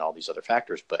dealership and all these other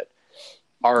factors, but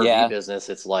RV business,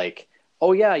 it's like,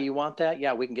 oh yeah, you want that?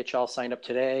 Yeah, we can get you all signed up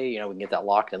today. We can get that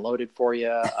locked and loaded for you.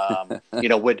 Would you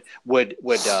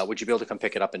be able to come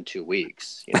pick it up in 2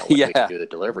 weeks? We can do the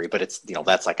delivery, but it's,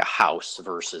 that's like a house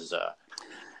versus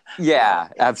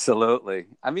absolutely.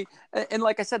 I mean, and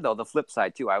like I said, though, the flip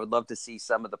side too, I would love to see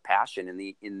some of the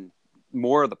passion in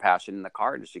more of the passion in the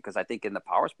car industry, because I think in the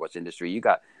power sports industry, you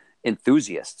got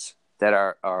enthusiasts that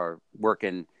are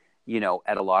working,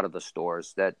 at a lot of the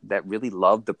stores that really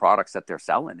love the products that they're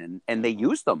selling, and they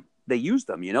use them,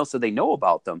 so they know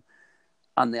about them.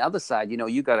 On the other side,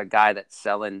 you got a guy that's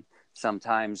selling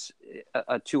sometimes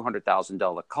a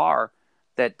 $200,000 car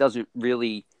that doesn't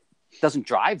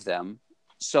drive them.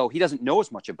 So he doesn't know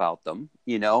as much about them,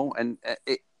 and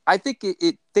I think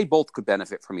they both could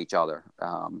benefit from each other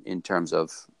in terms of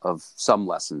some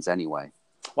lessons anyway.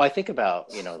 Well, I think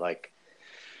about, like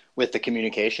with the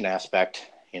communication aspect,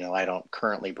 I don't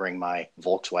currently bring my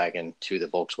Volkswagen to the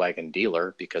Volkswagen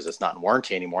dealer because it's not in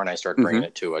warranty anymore. And I started bringing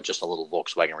it to just a little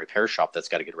Volkswagen repair shop that's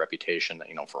got a good reputation,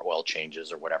 for oil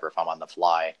changes or whatever. If I'm on the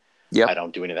fly, I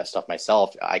don't do any of that stuff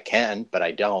myself. I can, but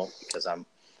I don't, because I'm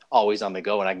always on the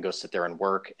go and I can go sit there and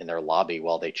work in their lobby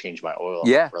while they change my oil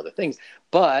for other things.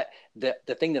 But the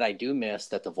thing that I do miss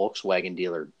that the Volkswagen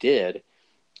dealer did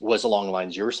was along the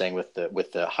lines you were saying with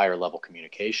the higher level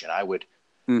communication. I would,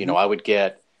 I would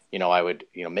get, I would,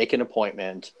 make an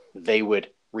appointment. They would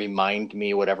remind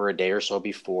me whatever a day or so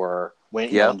before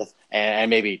when, and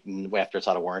maybe after it's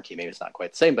out of warranty, maybe it's not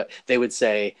quite the same, but they would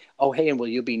say, oh, hey, and will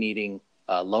you be needing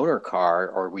a loaner car,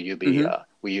 or will you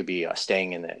be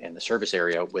staying in the service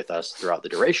area with us throughout the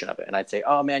duration of it? And I'd say,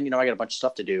 oh man, I got a bunch of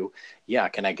stuff to do. Yeah.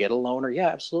 Can I get a loaner? Yeah,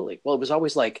 absolutely. Well, it was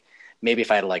always like, maybe if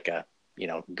I had like a,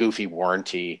 goofy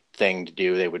warranty thing to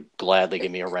do, they would gladly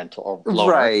give me a rental or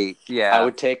loaner. Right. Yeah. I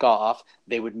would take off.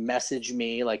 They would message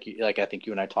me like I think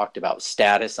you and I talked about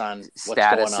status on what's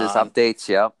statuses, going on. updates.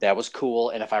 Yeah. That was cool.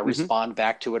 And if I respond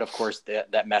back to it, of course,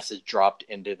 that message dropped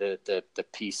into the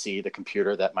PC, the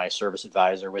computer that my service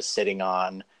advisor was sitting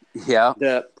on. Yeah.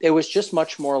 It was just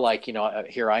much more like,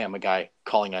 here I am, a guy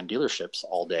calling on dealerships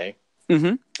all day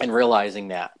and realizing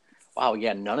that, wow,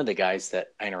 yeah, none of the guys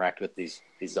that I interact with these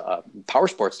power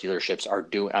sports dealerships are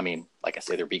doing. I mean, like I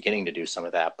say, they're beginning to do some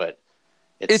of that, but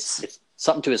it's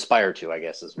something to aspire to, I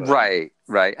guess, is what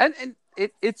right. And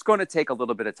it's going to take a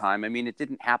little bit of time. I mean, it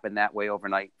didn't happen that way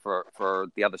overnight for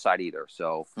the other side either.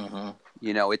 So,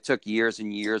 it took years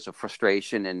and years of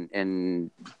frustration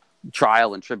and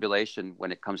trial and tribulation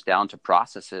when it comes down to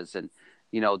processes. And,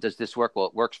 does this work? Well,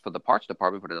 it works for the parts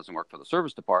department, but it doesn't work for the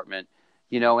service department,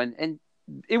 and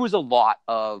it was a lot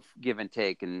of give and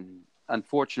take. And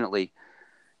unfortunately,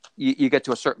 you get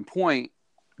to a certain point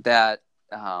that,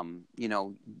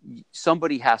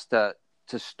 somebody has to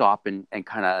stop and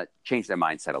kind of change their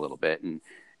mindset a little bit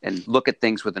and look at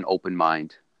things with an open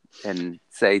mind and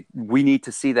say, we need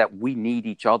to see that we need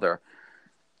each other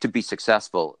to be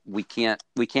successful. We can't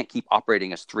keep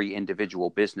operating as three individual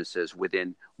businesses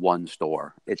within one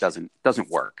store. It doesn't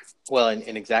work. Well,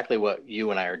 and exactly what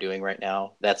you and I are doing right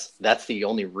now, that's the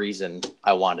only reason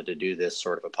I wanted to do this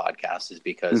sort of a podcast, is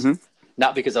because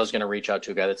not because I was going to reach out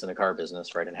to a guy that's in the car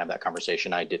business, right, and have that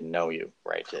conversation. I didn't know you,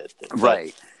 right?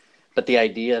 But the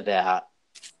idea that,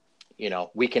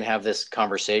 we can have this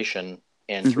conversation,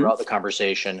 and throughout the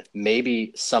conversation,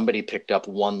 maybe somebody picked up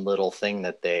one little thing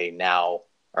that they now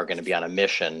are going to be on a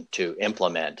mission to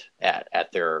implement at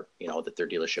their, that their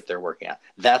dealership they're working at.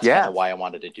 That's kind of why I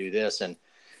wanted to do this. And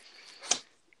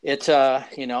it's, I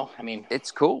mean,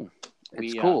 it's cool.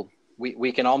 It's cool.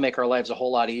 We can all make our lives a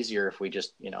whole lot easier if we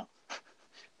just,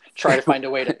 try to find a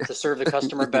way to serve the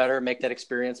customer better, make that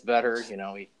experience better.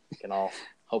 We can all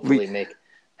hopefully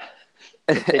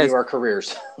continue our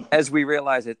careers. As we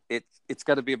realize it's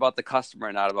got to be about the customer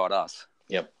and not about us.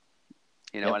 Yep.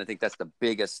 And I think that's the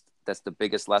biggest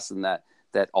lesson that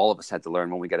all of us had to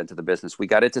learn when we got into the business. We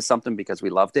got into something because we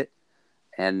loved it.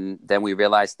 And then we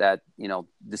realized that,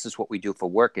 this is what we do for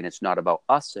work, and it's not about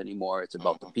us anymore. It's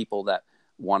about the people that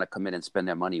want to come in and spend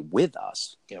their money with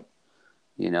us. Yep.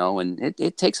 And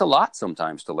it takes a lot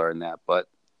sometimes to learn that, but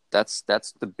that's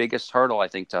the biggest hurdle, I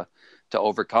think, to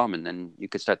overcome. And then you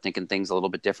could start thinking things a little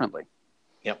bit differently.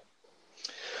 Yep.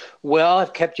 Well,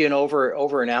 I've kept you in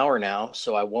over an hour now,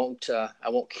 so I won't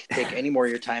take any more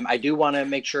of your time. I do want to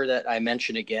make sure that I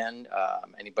mention again,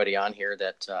 anybody on here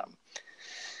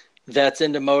that's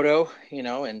into moto,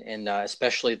 and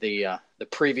especially the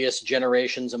previous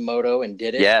generations of moto and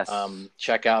did it. Yes.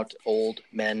 Check out Old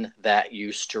Men That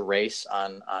Used to Race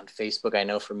on Facebook. I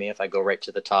know for me, if I go right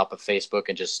to the top of Facebook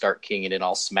and just start keying it in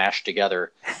all smashed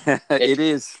together, it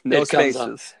is no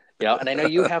spaces. Yeah, and I know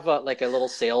you have a little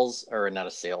sales, or not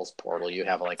a sales portal. You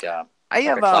have a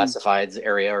classifieds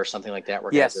area or something like that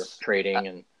where guys are trading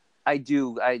and. I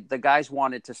do. The guys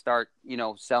wanted to start,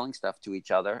 selling stuff to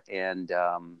each other, and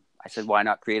I said, why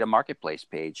not create a marketplace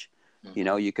page?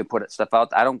 Mm-hmm. You can put stuff out.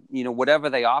 I don't,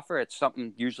 whatever they offer, it's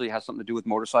something usually has something to do with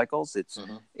motorcycles. It's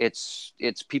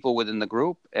people within the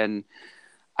group, and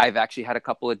I've actually had a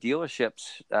couple of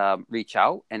dealerships reach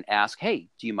out and ask, hey,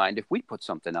 do you mind if we put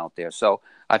something out there? So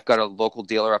I've got a local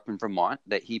dealer up in Vermont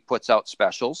that he puts out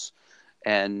specials,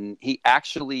 and he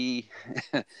actually.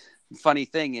 Funny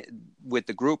thing with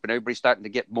the group and everybody starting to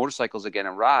get motorcycles again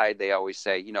and ride, they always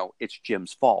say, it's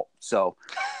Jim's fault. So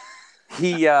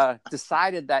he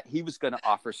decided that he was going to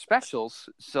offer specials.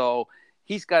 So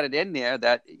he's got it in there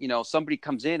that, somebody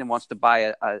comes in and wants to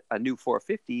buy a new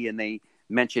 450 and they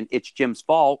mention it's Jim's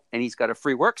fault, and he's got a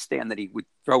free work stand that he would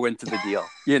throw into the deal,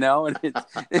 and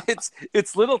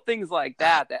it's little things like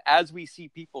that as we see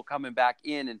people coming back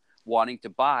in and wanting to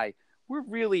buy, we're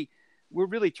really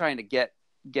trying to get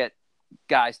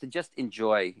guys to just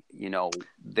enjoy,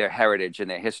 their heritage and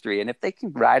their history. And if they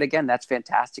can ride again, that's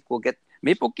fantastic. We'll give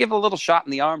a little shot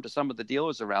in the arm to some of the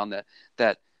dealers around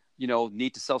that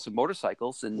need to sell some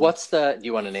motorcycles. And do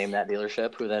you want to name that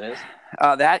dealership, who that is?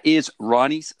 That is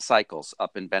Ronnie's Cycles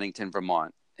up in Bennington,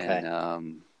 Vermont. Okay.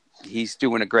 And he's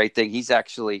doing a great thing. He's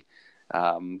actually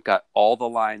got all the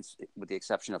lines with the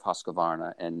exception of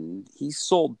Husqvarna, and he's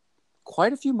sold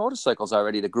quite a few motorcycles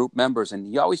already to group members, and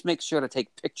he always makes sure to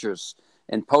take pictures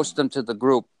and post them to the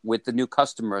group with the new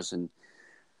customers and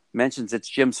mentions it's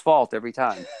Jim's fault every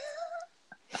time.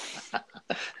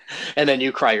 And then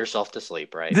you cry yourself to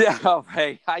sleep, right? Yeah,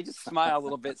 right. I just smile a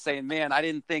little bit saying, man, I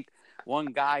didn't think one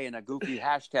guy in a goofy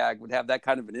hashtag would have that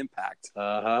kind of an impact.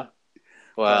 Uh-huh.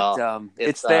 Well, but,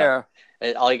 it's there.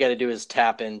 All you got to do is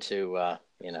tap into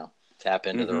the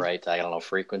right, I don't know,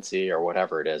 frequency or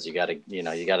whatever it is. You got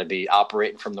to be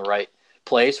operating from the right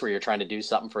place where you're trying to do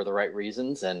something for the right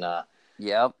reasons. And,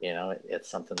 it's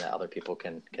something that other people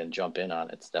can jump in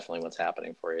on. It's definitely what's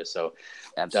happening for you. So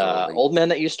Old Men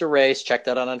That Used to Race, check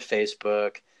that out on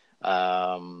Facebook.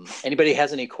 Anybody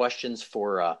has any questions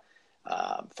for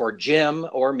Jim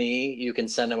or me, you can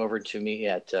send them over to me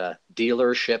at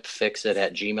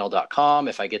dealershipfixit@gmail.com.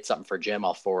 If I get something for Jim,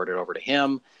 I'll forward it over to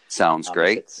him. Sounds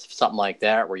great. If it's something like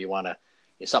that where you want to,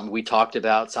 something we talked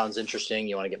about sounds interesting,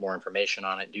 you want to get more information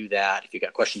on it, do that. If you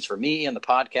got questions for me on the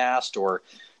podcast or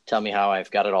tell me how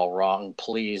I've got it all wrong,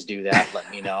 please do that.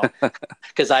 Let me know,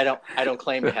 because I don't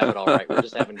claim to have it all right. We're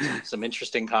just having some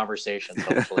interesting conversations,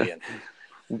 hopefully. And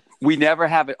we never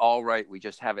have it all right. We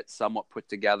just have it somewhat put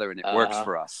together, and it works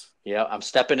for us. Yeah, I'm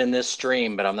stepping in this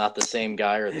stream, but I'm not the same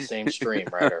guy or the same stream,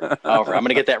 right? However, I'm going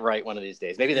to get that right one of these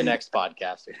days. Maybe the next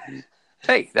podcast.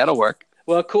 Hey, that'll work.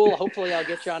 Well, cool. Hopefully I'll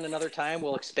get you on another time.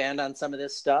 We'll expand on some of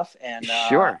this stuff. And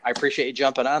sure. I appreciate you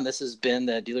jumping on. This has been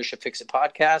the Dealership Fix It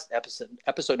podcast,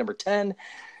 episode number 10.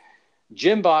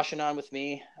 Jim Boschen on with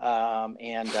me.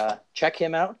 And check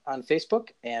him out on Facebook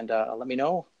and let me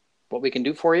know what we can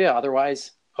do for you.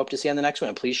 Otherwise, hope to see you on the next one.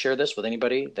 And please share this with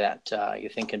anybody that you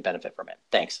think can benefit from it.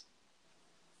 Thanks.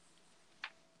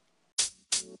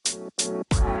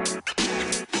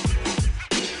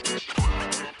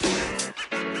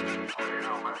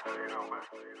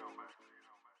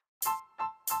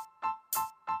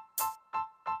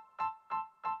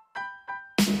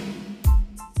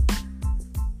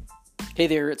 Hey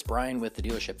there, it's Brian with the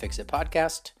Dealership Fix It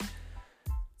podcast.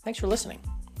 Thanks for listening.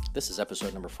 This is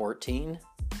episode number 14,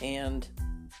 and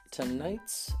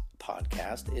tonight's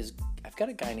podcast is, I've got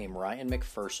a guy named Ryan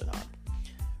McPherson on.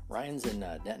 Ryan's in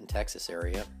Denton, Texas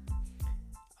area.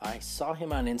 I saw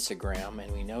him on Instagram,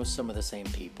 and we know some of the same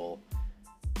people.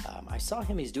 I saw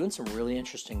him, he's doing some really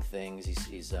interesting things.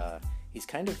 he's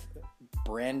kind of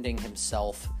branding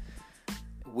himself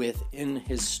within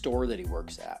his store that he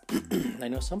works at. I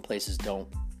know some places don't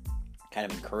kind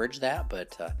of encourage that,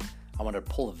 but I want to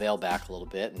pull the veil back a little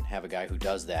bit and have a guy who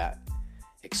does that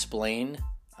explain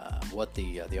what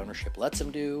the ownership lets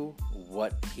him do,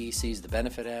 what he sees the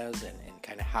benefit as, and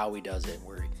kind of how he does it,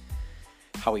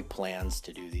 how he plans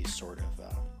to do these sort of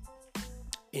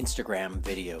Instagram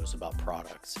videos about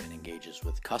products and engages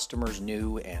with customers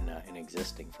new and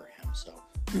existing for him. So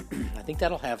I think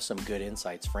that'll have some good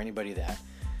insights for anybody that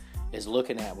is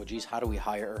looking at, well, geez, how do we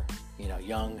hire,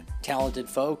 young, talented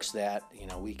folks that,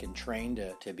 we can train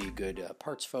to be good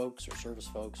parts folks or service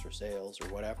folks or sales or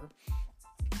whatever.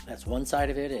 That's one side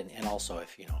of it. And also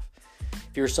if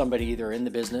you're somebody either in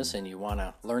the business and you want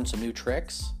to learn some new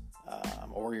tricks,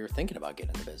 or you're thinking about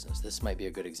getting in the business, this might be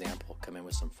a good example. Come in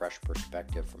with some fresh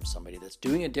perspective from somebody that's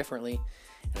doing it differently,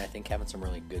 and I think having some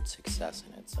really good success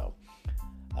in it. So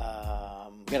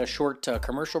we got a short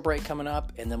commercial break coming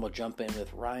up, and then we'll jump in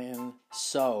with Ryan.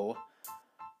 So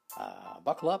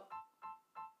buckle up.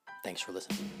 Thanks for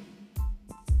listening.